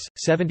province,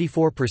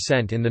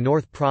 74% in the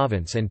North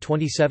province and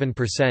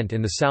 27%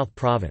 in the South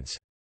province.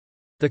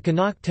 The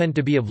Kanak tend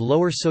to be of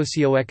lower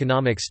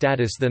socio-economic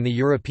status than the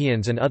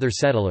Europeans and other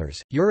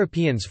settlers.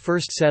 Europeans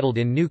first settled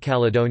in New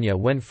Caledonia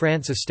when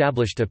France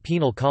established a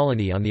penal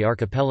colony on the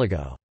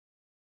archipelago.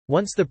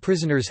 Once the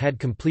prisoners had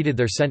completed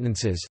their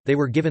sentences, they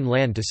were given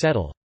land to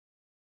settle.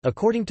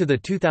 According to the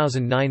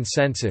 2009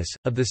 census,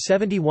 of the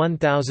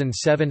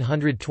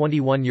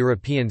 71,721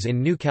 Europeans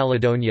in New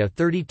Caledonia,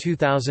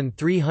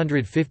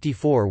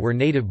 32,354 were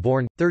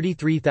native-born,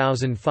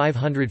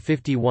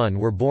 33,551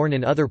 were born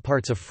in other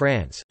parts of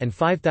France, and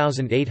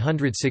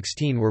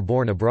 5,816 were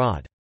born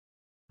abroad.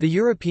 The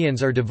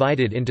Europeans are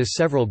divided into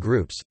several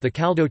groups. The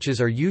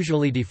Caldoches are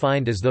usually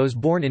defined as those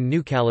born in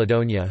New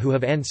Caledonia who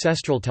have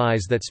ancestral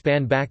ties that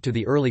span back to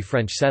the early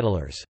French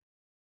settlers.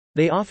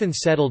 They often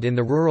settled in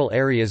the rural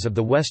areas of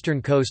the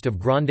western coast of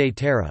Grande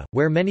Terre,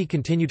 where many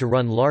continue to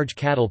run large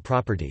cattle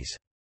properties.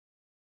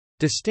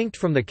 Distinct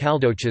from the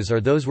Caldoches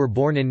are those who were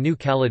born in New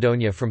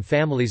Caledonia from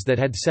families that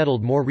had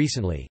settled more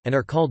recently, and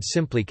are called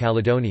simply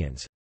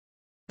Caledonians.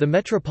 The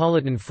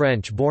metropolitan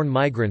French-born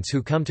migrants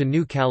who come to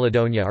New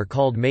Caledonia are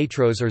called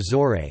maîtres or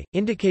zorés,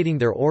 indicating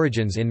their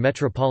origins in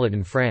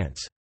metropolitan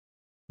France.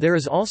 There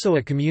is also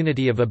a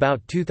community of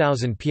about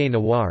 2,000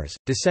 Pieds-Noirs,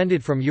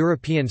 descended from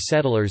European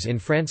settlers in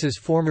France's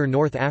former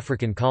North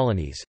African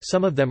colonies.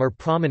 Some of them are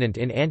prominent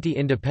in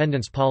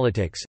anti-independence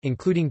politics,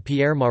 including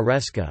Pierre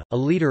Maresca, a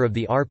leader of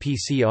the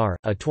RPCR.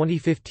 A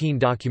 2015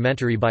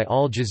 documentary by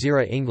Al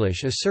Jazeera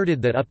English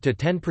asserted that up to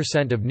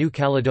 10% of New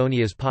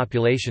Caledonia's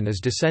population is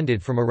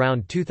descended from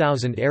around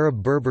 2,000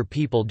 Arab Berber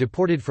people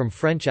deported from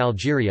French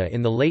Algeria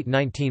in the late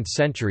 19th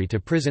century to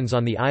prisons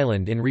on the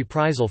island in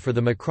reprisal for the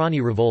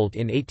Macroni Revolt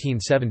in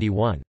 1871.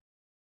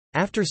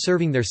 After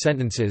serving their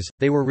sentences,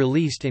 they were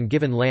released and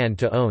given land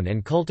to own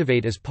and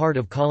cultivate as part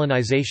of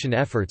colonization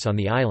efforts on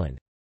the island.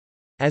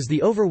 As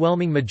the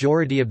overwhelming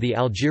majority of the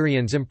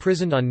Algerians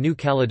imprisoned on New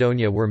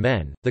Caledonia were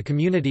men, the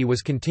community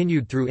was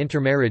continued through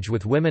intermarriage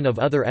with women of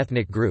other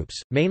ethnic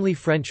groups, mainly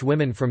French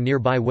women from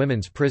nearby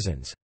women's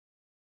prisons.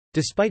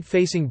 Despite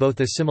facing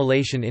both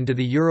assimilation into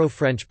the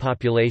Euro-French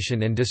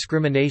population and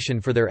discrimination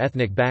for their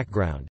ethnic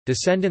background,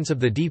 descendants of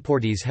the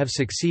deportees have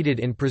succeeded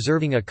in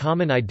preserving a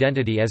common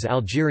identity as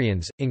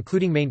Algerians,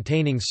 including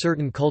maintaining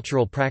certain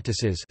cultural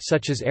practices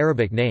such as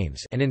Arabic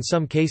names and in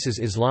some cases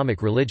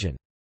Islamic religion.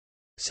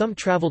 Some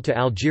travel to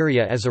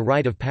Algeria as a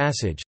rite of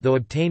passage, though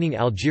obtaining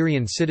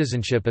Algerian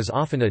citizenship is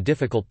often a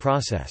difficult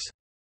process.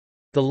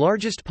 The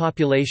largest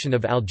population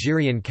of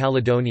Algerian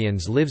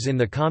Caledonians lives in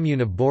the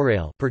commune of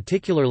Boréal,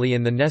 particularly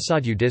in the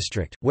Nessadiou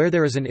district, where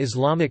there is an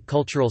Islamic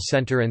cultural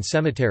center and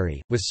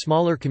cemetery, with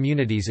smaller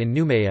communities in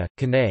Nouméa,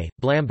 Canay,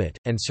 Blambot,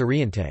 and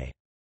Soriente.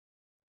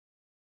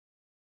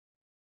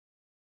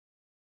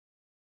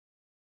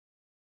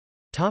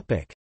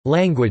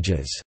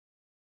 Languages.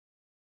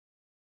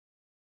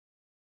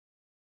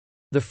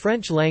 The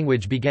French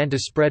language began to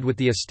spread with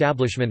the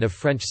establishment of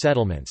French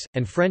settlements,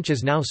 and French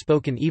is now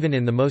spoken even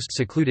in the most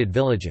secluded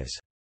villages.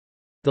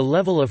 The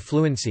level of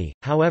fluency,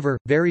 however,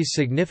 varies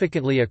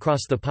significantly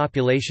across the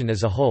population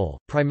as a whole,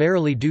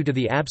 primarily due to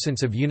the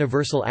absence of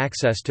universal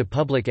access to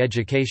public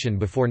education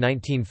before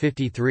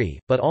 1953,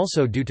 but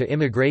also due to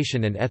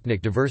immigration and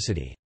ethnic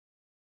diversity.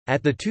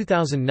 At the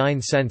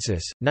 2009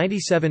 census,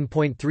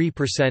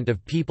 97.3%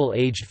 of people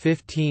aged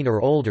 15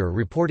 or older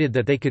reported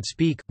that they could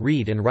speak,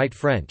 read and write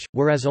French,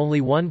 whereas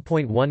only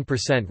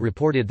 1.1%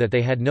 reported that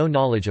they had no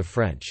knowledge of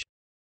French.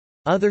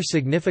 Other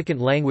significant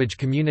language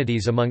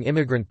communities among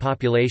immigrant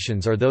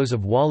populations are those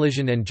of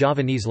Wallisian and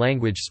Javanese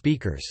language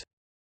speakers.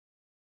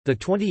 The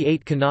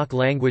 28 Kanak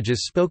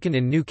languages spoken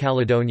in New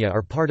Caledonia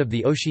are part of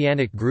the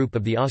Oceanic group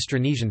of the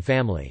Austronesian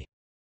family.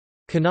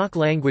 Kanak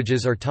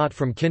languages are taught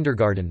from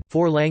kindergarten,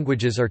 4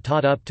 languages are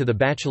taught up to the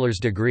bachelor's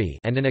degree,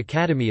 and an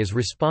academy is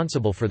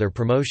responsible for their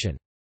promotion.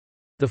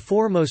 The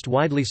 4 most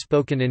widely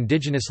spoken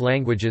indigenous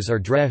languages are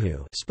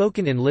Drehu,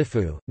 spoken in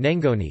Lifu,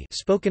 Ngoni,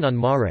 spoken on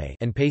Mare,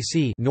 and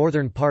Pesi,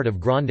 northern part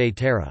of Grande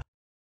Terre.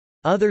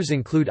 Others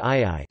include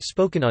Ai,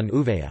 spoken on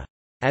Uvea.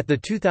 At the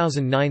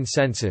 2009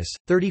 census,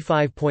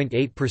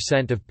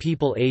 35.8% of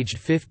people aged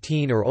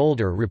 15 or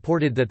older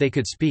reported that they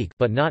could speak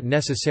but not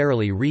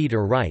necessarily read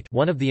or write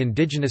one of the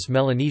indigenous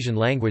Melanesian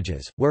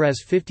languages,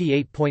 whereas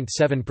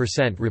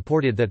 58.7%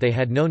 reported that they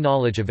had no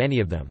knowledge of any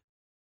of them.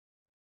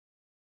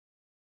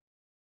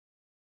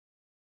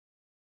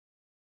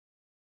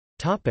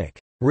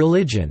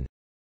 Religion.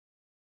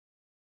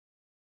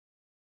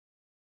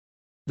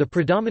 The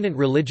predominant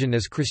religion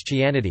is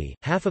Christianity,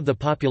 half of the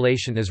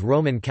population is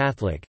Roman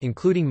Catholic,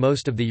 including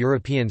most of the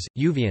Europeans,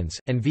 Uvians,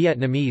 and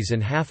Vietnamese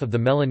and half of the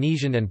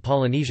Melanesian and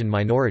Polynesian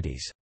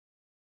minorities.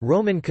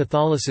 Roman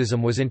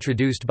Catholicism was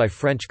introduced by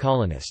French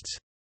colonists.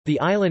 The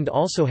island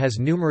also has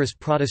numerous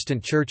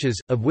Protestant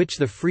churches, of which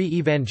the Free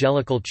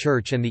Evangelical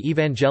Church and the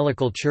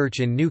Evangelical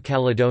Church in New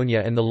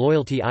Caledonia and the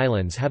Loyalty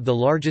Islands have the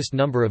largest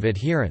number of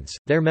adherents.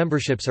 Their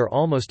memberships are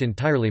almost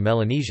entirely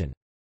Melanesian.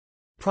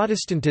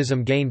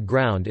 Protestantism gained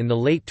ground in the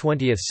late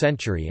 20th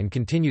century and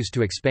continues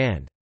to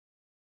expand.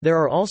 There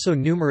are also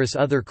numerous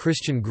other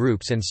Christian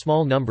groups and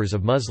small numbers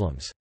of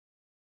Muslims.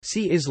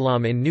 See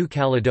Islam in New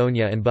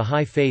Caledonia and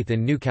Bahá'í Faith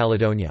in New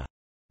Caledonia.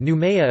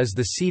 Noumea is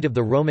the seat of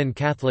the Roman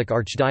Catholic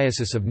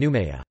Archdiocese of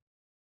Noumea.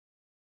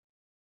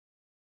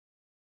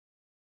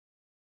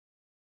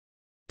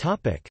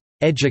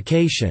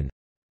 Education.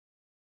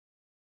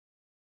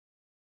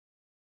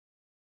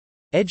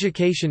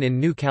 Education in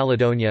New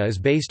Caledonia is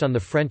based on the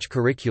French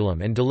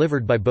curriculum and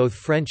delivered by both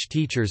French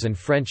teachers and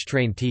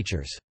French-trained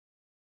teachers.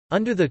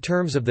 Under the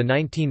terms of the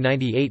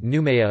 1998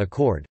 Noumea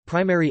Accord,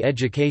 primary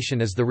education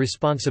is the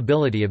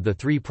responsibility of the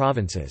three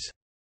provinces.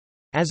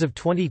 As of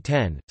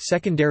 2010,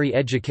 secondary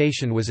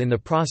education was in the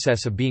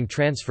process of being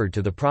transferred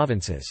to the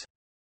provinces.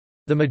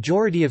 The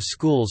majority of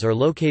schools are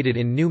located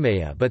in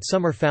Noumea, but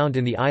some are found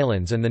in the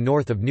islands and the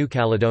north of New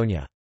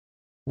Caledonia.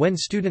 When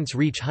students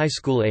reach high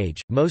school age,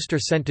 most are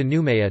sent to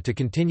Noumea to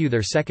continue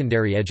their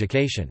secondary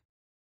education.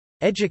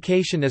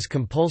 Education is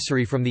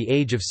compulsory from the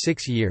age of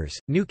 6 years.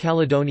 New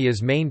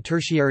Caledonia's main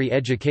tertiary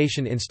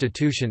education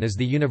institution is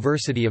the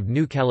University of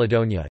New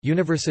Caledonia,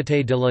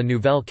 Université de la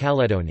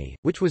Nouvelle-Calédonie,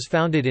 which was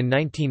founded in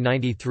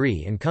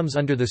 1993 and comes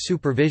under the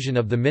supervision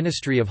of the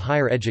Ministry of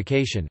Higher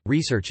Education,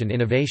 Research and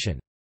Innovation.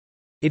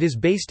 It is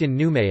based in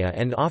Noumea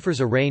and offers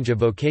a range of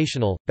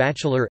vocational,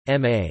 bachelor,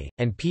 MA,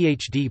 and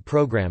PhD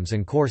programs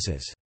and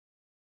courses.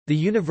 The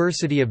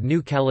University of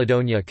New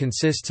Caledonia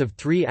consists of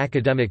 3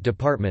 academic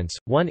departments,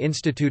 1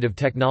 Institute of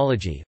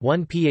Technology,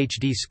 1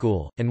 PhD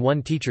school, and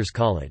 1 Teachers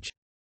College.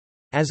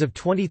 As of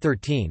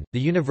 2013, the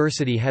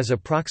university has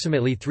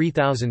approximately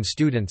 3,000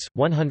 students,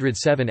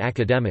 107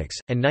 academics,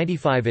 and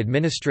 95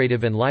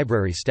 administrative and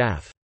library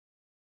staff.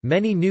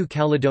 Many New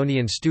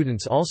Caledonian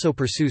students also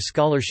pursue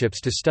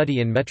scholarships to study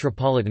in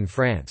metropolitan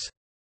France.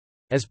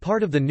 As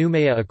part of the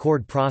Noumea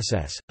Accord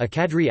process, a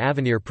Cadre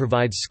Avenir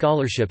provides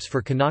scholarships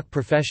for Kanak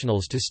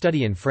professionals to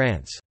study in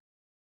France.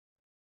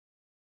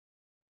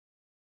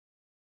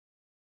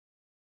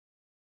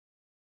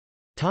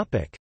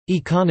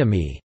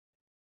 Economy.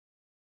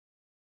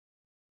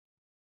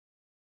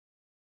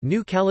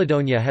 New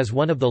Caledonia has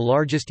one of the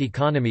largest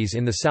economies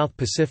in the South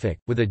Pacific,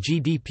 with a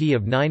GDP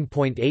of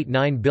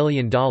 $9.89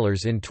 billion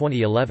in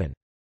 2011.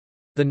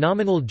 The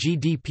nominal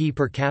GDP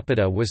per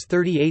capita was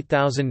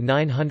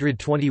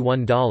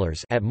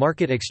 $38,921 at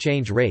market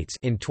exchange rates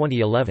in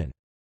 2011.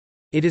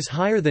 It is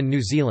higher than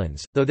New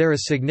Zealand's, though there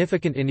is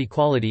significant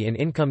inequality in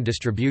income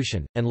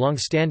distribution, and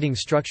long-standing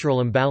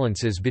structural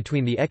imbalances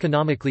between the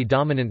economically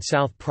dominant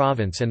South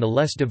Province and the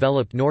less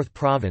developed North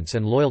Province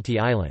and Loyalty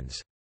Islands.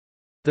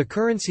 The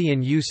currency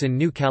in use in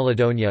New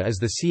Caledonia is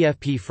the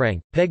CFP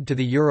franc, pegged to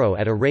the euro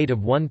at a rate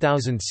of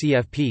 1,000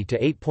 CFP to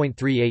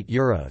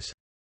 €8.38.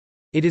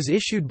 It is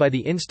issued by the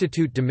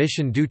Institut de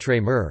Mission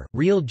d'Outre-mer.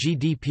 Real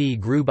GDP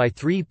grew by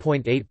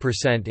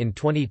 3.8% in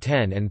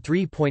 2010 and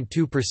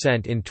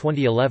 3.2% in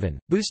 2011,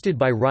 boosted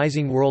by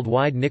rising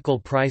worldwide nickel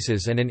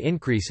prices and an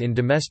increase in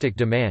domestic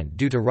demand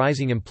due to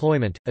rising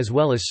employment, as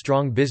well as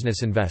strong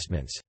business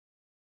investments.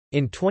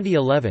 In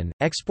 2011,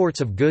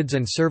 exports of goods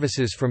and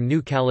services from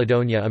New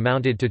Caledonia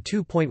amounted to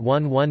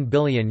 $2.11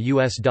 billion,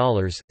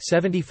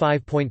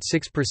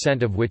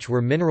 75.6% of which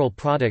were mineral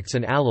products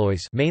and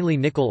alloys, mainly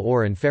nickel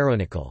ore and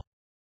ferronickel.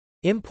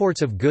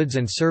 Imports of goods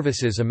and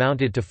services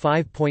amounted to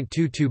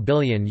 $5.22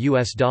 billion.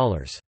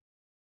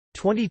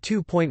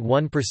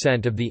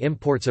 22.1% of the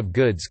imports of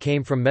goods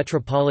came from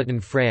metropolitan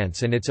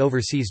France and its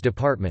overseas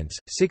departments,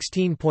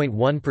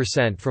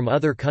 16.1% from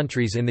other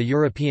countries in the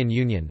European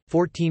Union,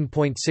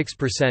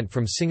 14.6%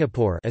 from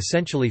Singapore,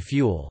 essentially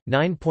fuel,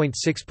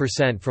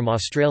 9.6% from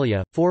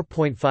Australia,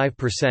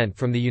 4.5%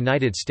 from the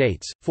United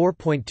States,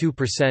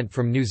 4.2%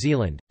 from New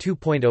Zealand,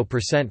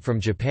 2.0%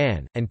 from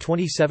Japan, and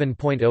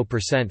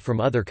 27.0% from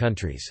other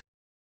countries.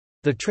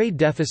 The trade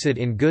deficit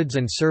in goods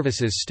and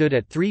services stood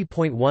at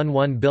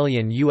 $3.11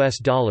 billion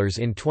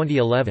in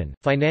 2011.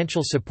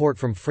 Financial support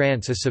from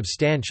France is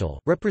substantial,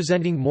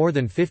 representing more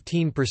than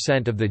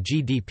 15% of the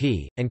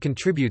GDP, and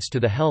contributes to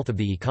the health of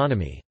the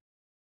economy.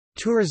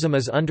 Tourism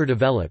is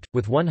underdeveloped,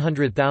 with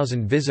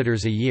 100,000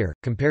 visitors a year,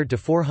 compared to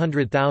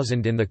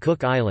 400,000 in the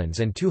Cook Islands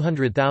and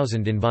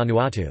 200,000 in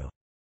Vanuatu.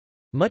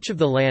 Much of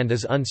the land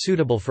is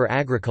unsuitable for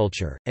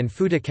agriculture, and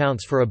food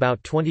accounts for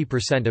about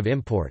 20% of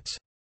imports.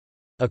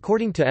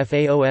 According to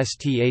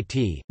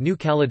FAOSTAT, New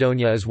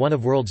Caledonia is one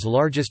of world's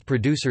largest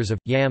producers of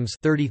yams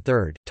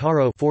 33rd,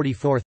 taro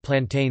 44th,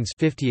 plantains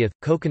 50th,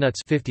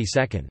 coconuts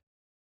 52nd.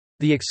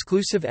 The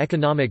exclusive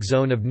economic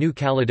zone of New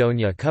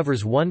Caledonia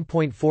covers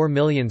 1.4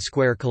 million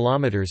square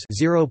kilometers,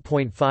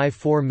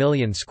 0.54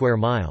 million square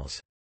miles.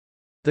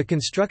 The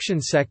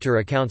construction sector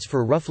accounts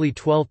for roughly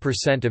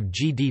 12% of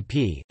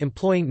GDP,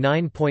 employing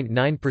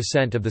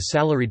 9.9% of the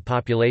salaried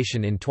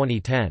population in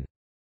 2010.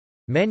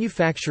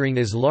 Manufacturing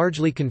is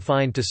largely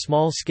confined to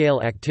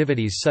small-scale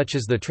activities such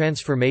as the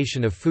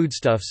transformation of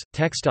foodstuffs,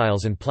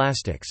 textiles and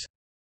plastics.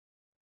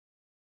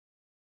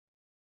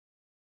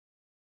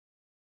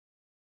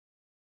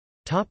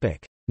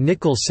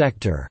 Nickel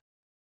sector.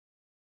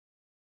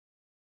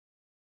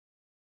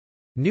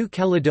 New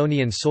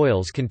Caledonian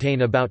soils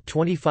contain about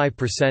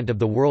 25% of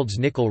the world's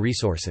nickel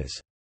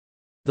resources.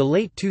 The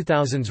late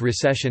 2000s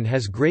recession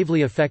has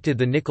gravely affected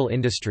the nickel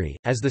industry,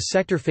 as the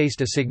sector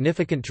faced a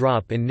significant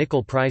drop in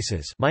nickel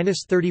prices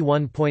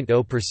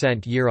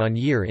 -31.0%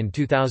 year-on-year in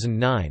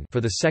 2009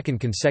 for the second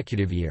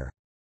consecutive year.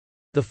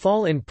 The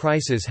fall in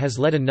prices has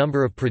led a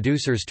number of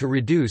producers to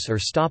reduce or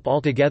stop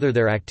altogether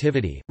their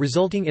activity,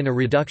 resulting in a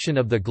reduction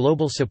of the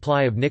global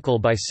supply of nickel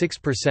by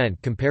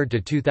 6% compared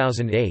to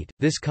 2008.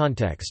 This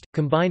context,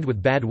 combined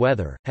with bad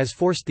weather, has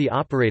forced the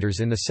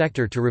operators in the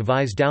sector to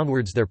revise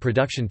downwards their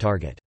production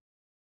target.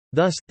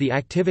 Thus, the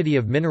activity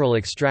of mineral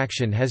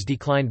extraction has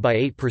declined by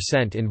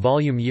 8% in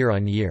volume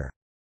year-on-year.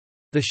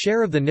 The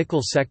share of the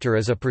nickel sector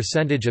as a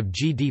percentage of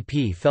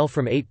GDP fell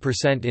from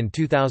 8% in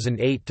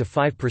 2008 to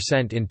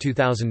 5% in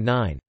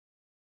 2009.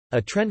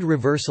 A trend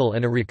reversal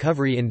and a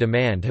recovery in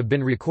demand have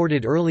been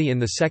recorded early in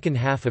the second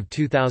half of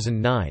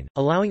 2009,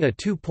 allowing a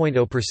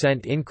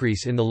 2.0%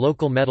 increase in the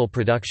local metal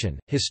production.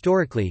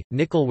 Historically,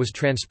 nickel was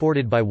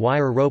transported by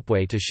wire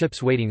ropeway to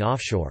ships waiting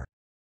offshore.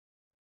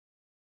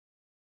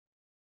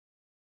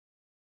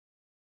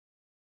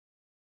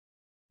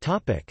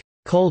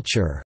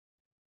 Culture.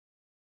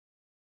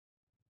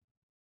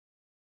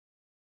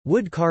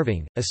 Wood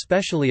carving,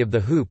 especially of the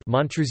hoop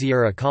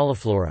Montrouziera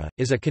cauliflora,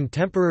 is a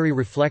contemporary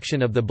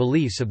reflection of the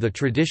beliefs of the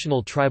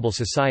traditional tribal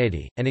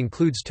society, and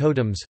includes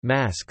totems,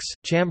 masks,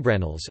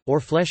 chambranels,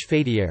 or flèche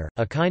faitière,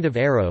 a kind of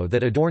arrow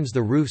that adorns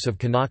the roofs of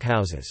Kanak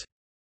houses.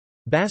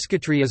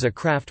 Basketry is a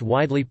craft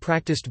widely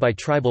practiced by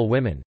tribal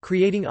women,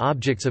 creating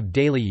objects of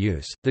daily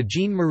use. The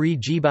Jean-Marie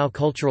Gibau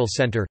Cultural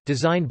Center,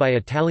 designed by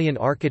Italian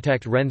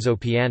architect Renzo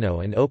Piano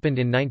and opened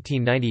in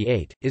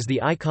 1998, is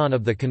the icon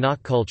of the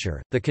Kanak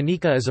culture. The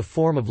kanika is a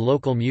form of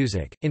local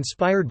music,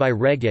 inspired by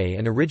reggae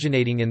and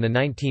originating in the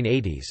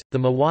 1980s. The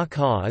Mawa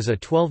Ka is a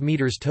 12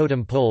 meters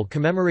totem pole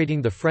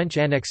commemorating the French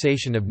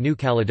annexation of New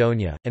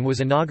Caledonia, and was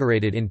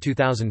inaugurated in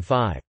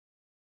 2005.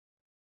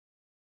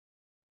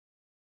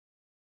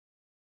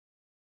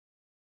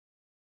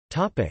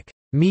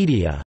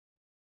 Media.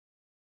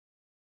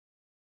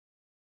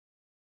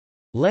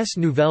 Les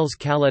Nouvelles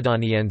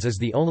Calédoniennes is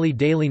the only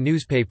daily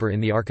newspaper in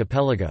the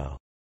archipelago.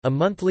 A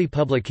monthly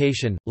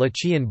publication, Le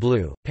Chien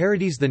Bleu,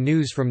 parodies the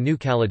news from New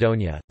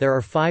Caledonia. There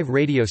are 5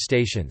 radio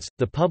stations: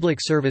 the public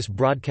service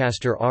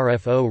broadcaster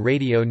RFO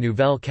Radio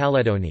Nouvelle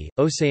Calédonie,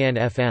 Océane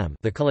FM,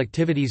 the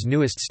collectivity's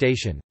newest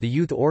station; the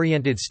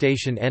youth-oriented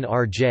station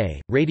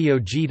NRJ, Radio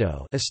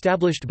Jido,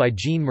 established by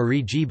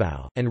Jean-Marie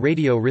Gibau, and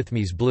Radio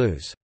Rhythmes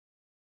Blues.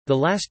 The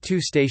last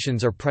 2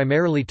 stations are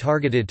primarily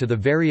targeted to the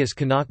various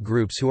Kanak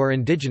groups who are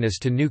indigenous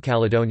to New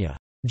Caledonia.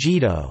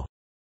 Jido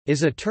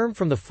is a term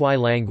from the Fwy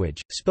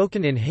language,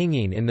 spoken in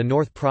Hingin in the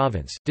North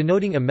Province,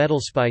 denoting a metal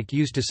spike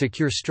used to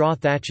secure straw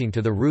thatching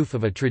to the roof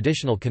of a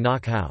traditional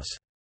Kanak house.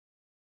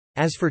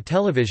 As for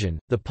television,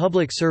 the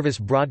public service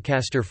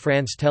broadcaster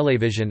France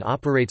Télévision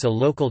operates a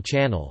local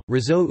channel,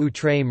 Réseau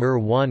Outre Mer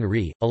 1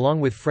 Ri, along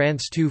with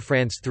France 2,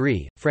 France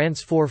 3,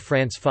 France 4,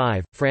 France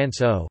 5,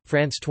 France O,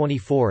 France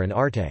 24 and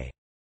Arte.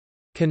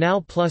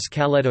 Canal Plus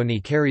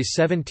Calédonie carries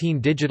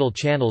 17 digital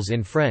channels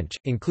in French,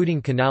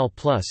 including Canal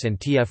Plus and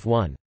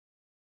TF1.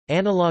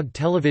 Analog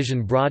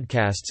television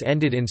broadcasts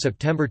ended in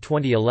September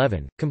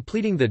 2011,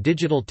 completing the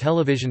digital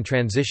television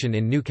transition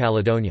in New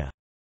Caledonia.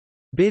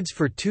 Bids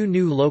for 2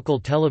 new local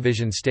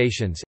television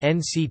stations,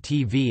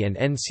 NCTV and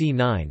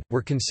NC9,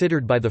 were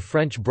considered by the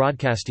French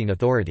broadcasting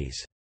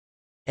authorities.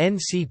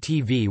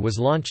 NCTV was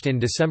launched in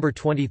December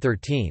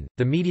 2013.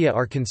 The media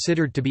are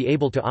considered to be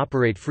able to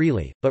operate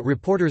freely, but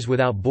Reporters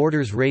Without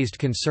Borders raised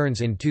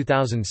concerns in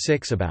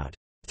 2006 about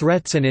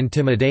threats and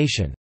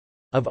intimidation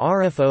of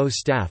RFO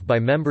staff by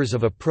members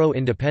of a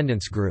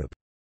pro-independence group.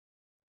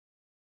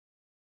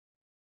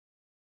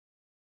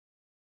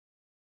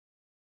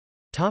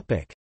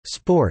 Topic: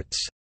 Sports.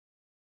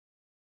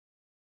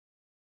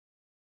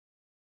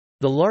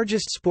 The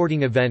largest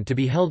sporting event to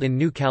be held in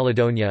New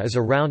Caledonia is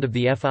a round of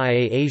the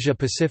FIA Asia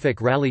Pacific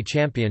Rally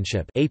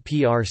Championship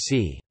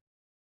 (APRC).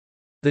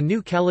 The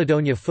New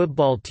Caledonia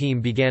football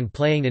team began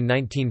playing in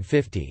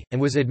 1950,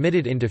 and was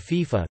admitted into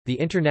FIFA, the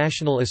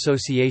International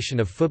Association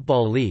of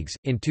Football Leagues,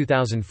 in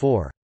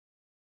 2004.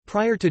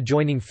 Prior to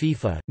joining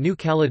FIFA, New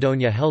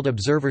Caledonia held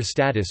observer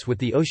status with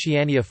the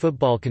Oceania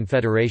Football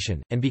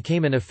Confederation, and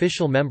became an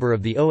official member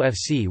of the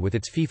OFC with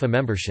its FIFA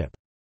membership.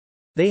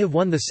 They have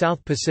won the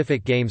South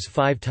Pacific Games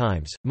 5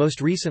 times,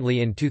 most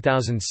recently in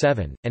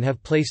 2007, and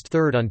have placed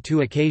third on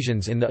 2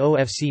 occasions in the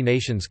OFC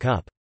Nations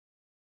Cup.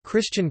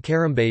 Christian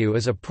Karambeu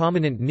is a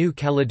prominent New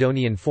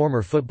Caledonian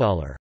former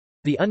footballer.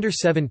 The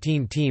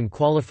Under-17 team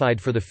qualified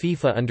for the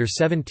FIFA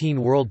Under-17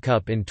 World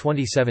Cup in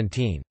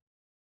 2017.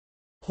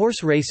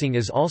 Horse racing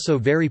is also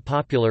very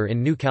popular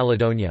in New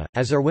Caledonia,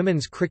 as are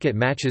women's cricket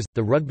matches.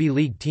 The rugby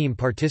league team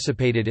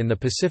participated in the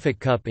Pacific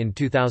Cup in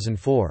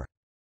 2004.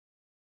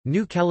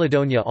 New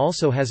Caledonia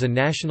also has a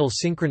national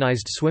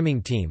synchronized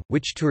swimming team,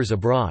 which tours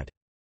abroad.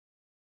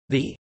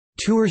 The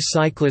Tour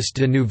Cycliste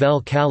de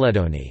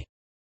Nouvelle-Calédonie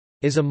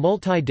is a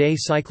multi-day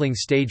cycling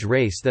stage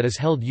race that is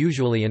held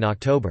usually in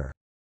October.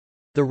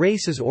 The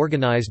race is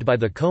organized by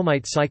the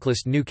Comité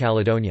Cycliste New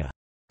Caledonia.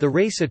 The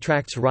race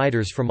attracts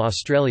riders from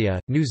Australia,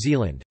 New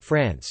Zealand,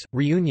 France,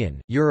 Reunion,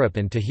 Europe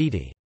and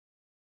Tahiti.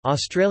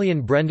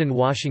 Australian Brendan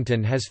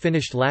Washington has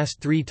finished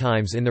last 3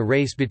 times in the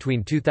race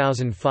between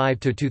 2005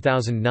 to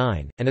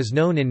 2009, and is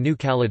known in New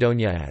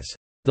Caledonia as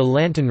the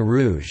Lantern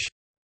Rouge.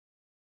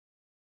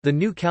 The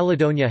New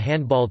Caledonia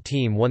handball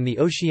team won the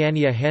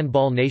Oceania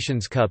Handball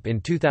Nations Cup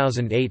in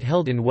 2008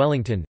 held in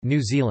Wellington,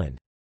 New Zealand.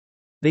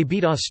 They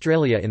beat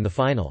Australia in the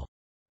final.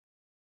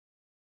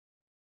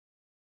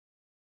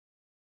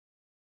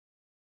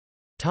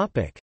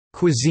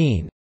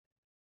 Cuisine.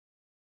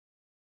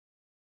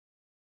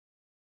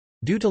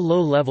 Due to low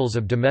levels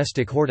of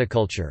domestic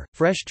horticulture,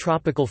 fresh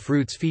tropical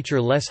fruits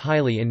feature less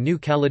highly in New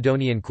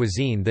Caledonian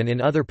cuisine than in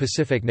other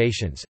Pacific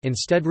nations,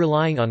 instead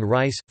relying on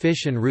rice,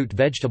 fish and root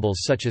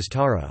vegetables such as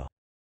taro.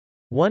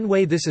 One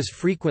way this is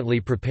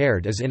frequently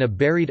prepared is in a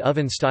buried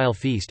oven-style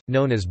feast,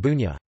 known as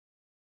bunya.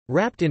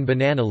 Wrapped in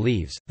banana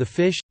leaves, the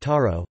fish,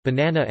 taro,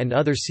 banana and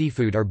other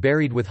seafood are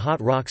buried with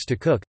hot rocks to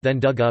cook, then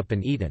dug up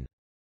and eaten.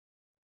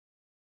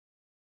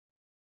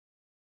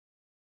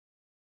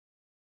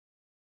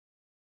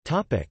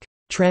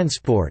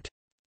 Transport.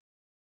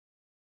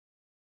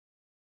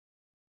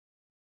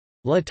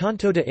 La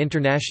Tontota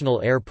International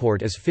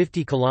Airport is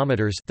 50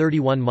 kilometers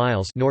 (31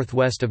 miles)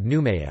 northwest of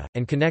Noumea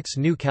and connects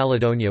New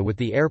Caledonia with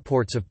the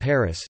airports of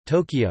Paris,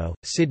 Tokyo,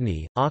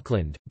 Sydney,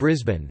 Auckland,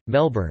 Brisbane,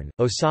 Melbourne,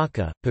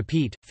 Osaka,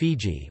 Papeete,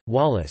 Fiji,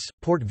 Wallis,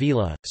 Port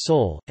Vila,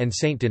 Seoul, and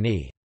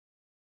Saint-Denis.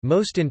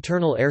 Most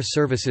internal air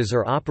services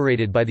are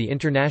operated by the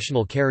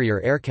international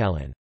carrier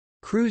Aircalin.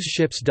 Cruise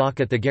ships dock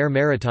at the Gare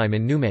Maritime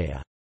in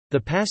Noumea. The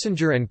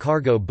passenger and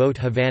cargo boat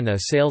Havana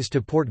sails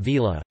to Port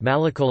Vila,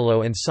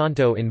 Malakolo and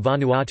Santo in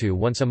Vanuatu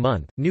once a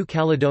month. New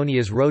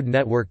Caledonia's road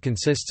network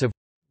consists of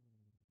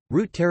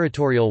Route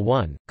Territorial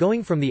 1,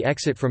 going from the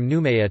exit from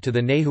Noumea to the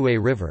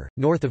Nehue River,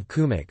 north of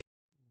Kumik.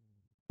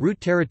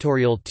 Route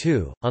Territorial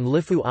 2, on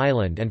Lifu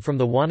Island and from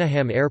the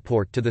Wanaham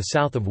Airport to the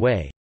south of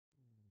Wei.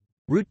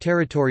 Route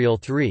Territorial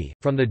 3,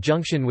 from the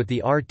junction with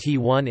the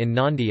RT1 in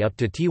Nandi up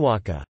to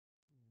Tiwaka.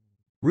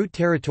 Route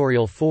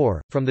Territorial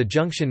 4, from the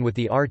junction with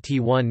the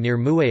RT1 near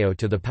Mueo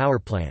to the power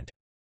plant.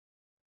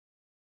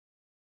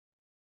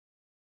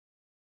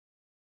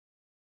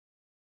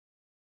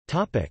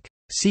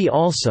 See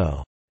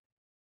also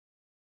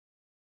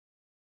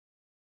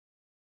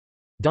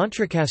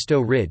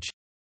D'Entrecasteaux Ridge.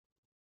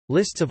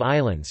 Lists of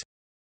islands.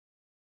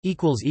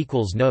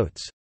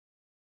 Notes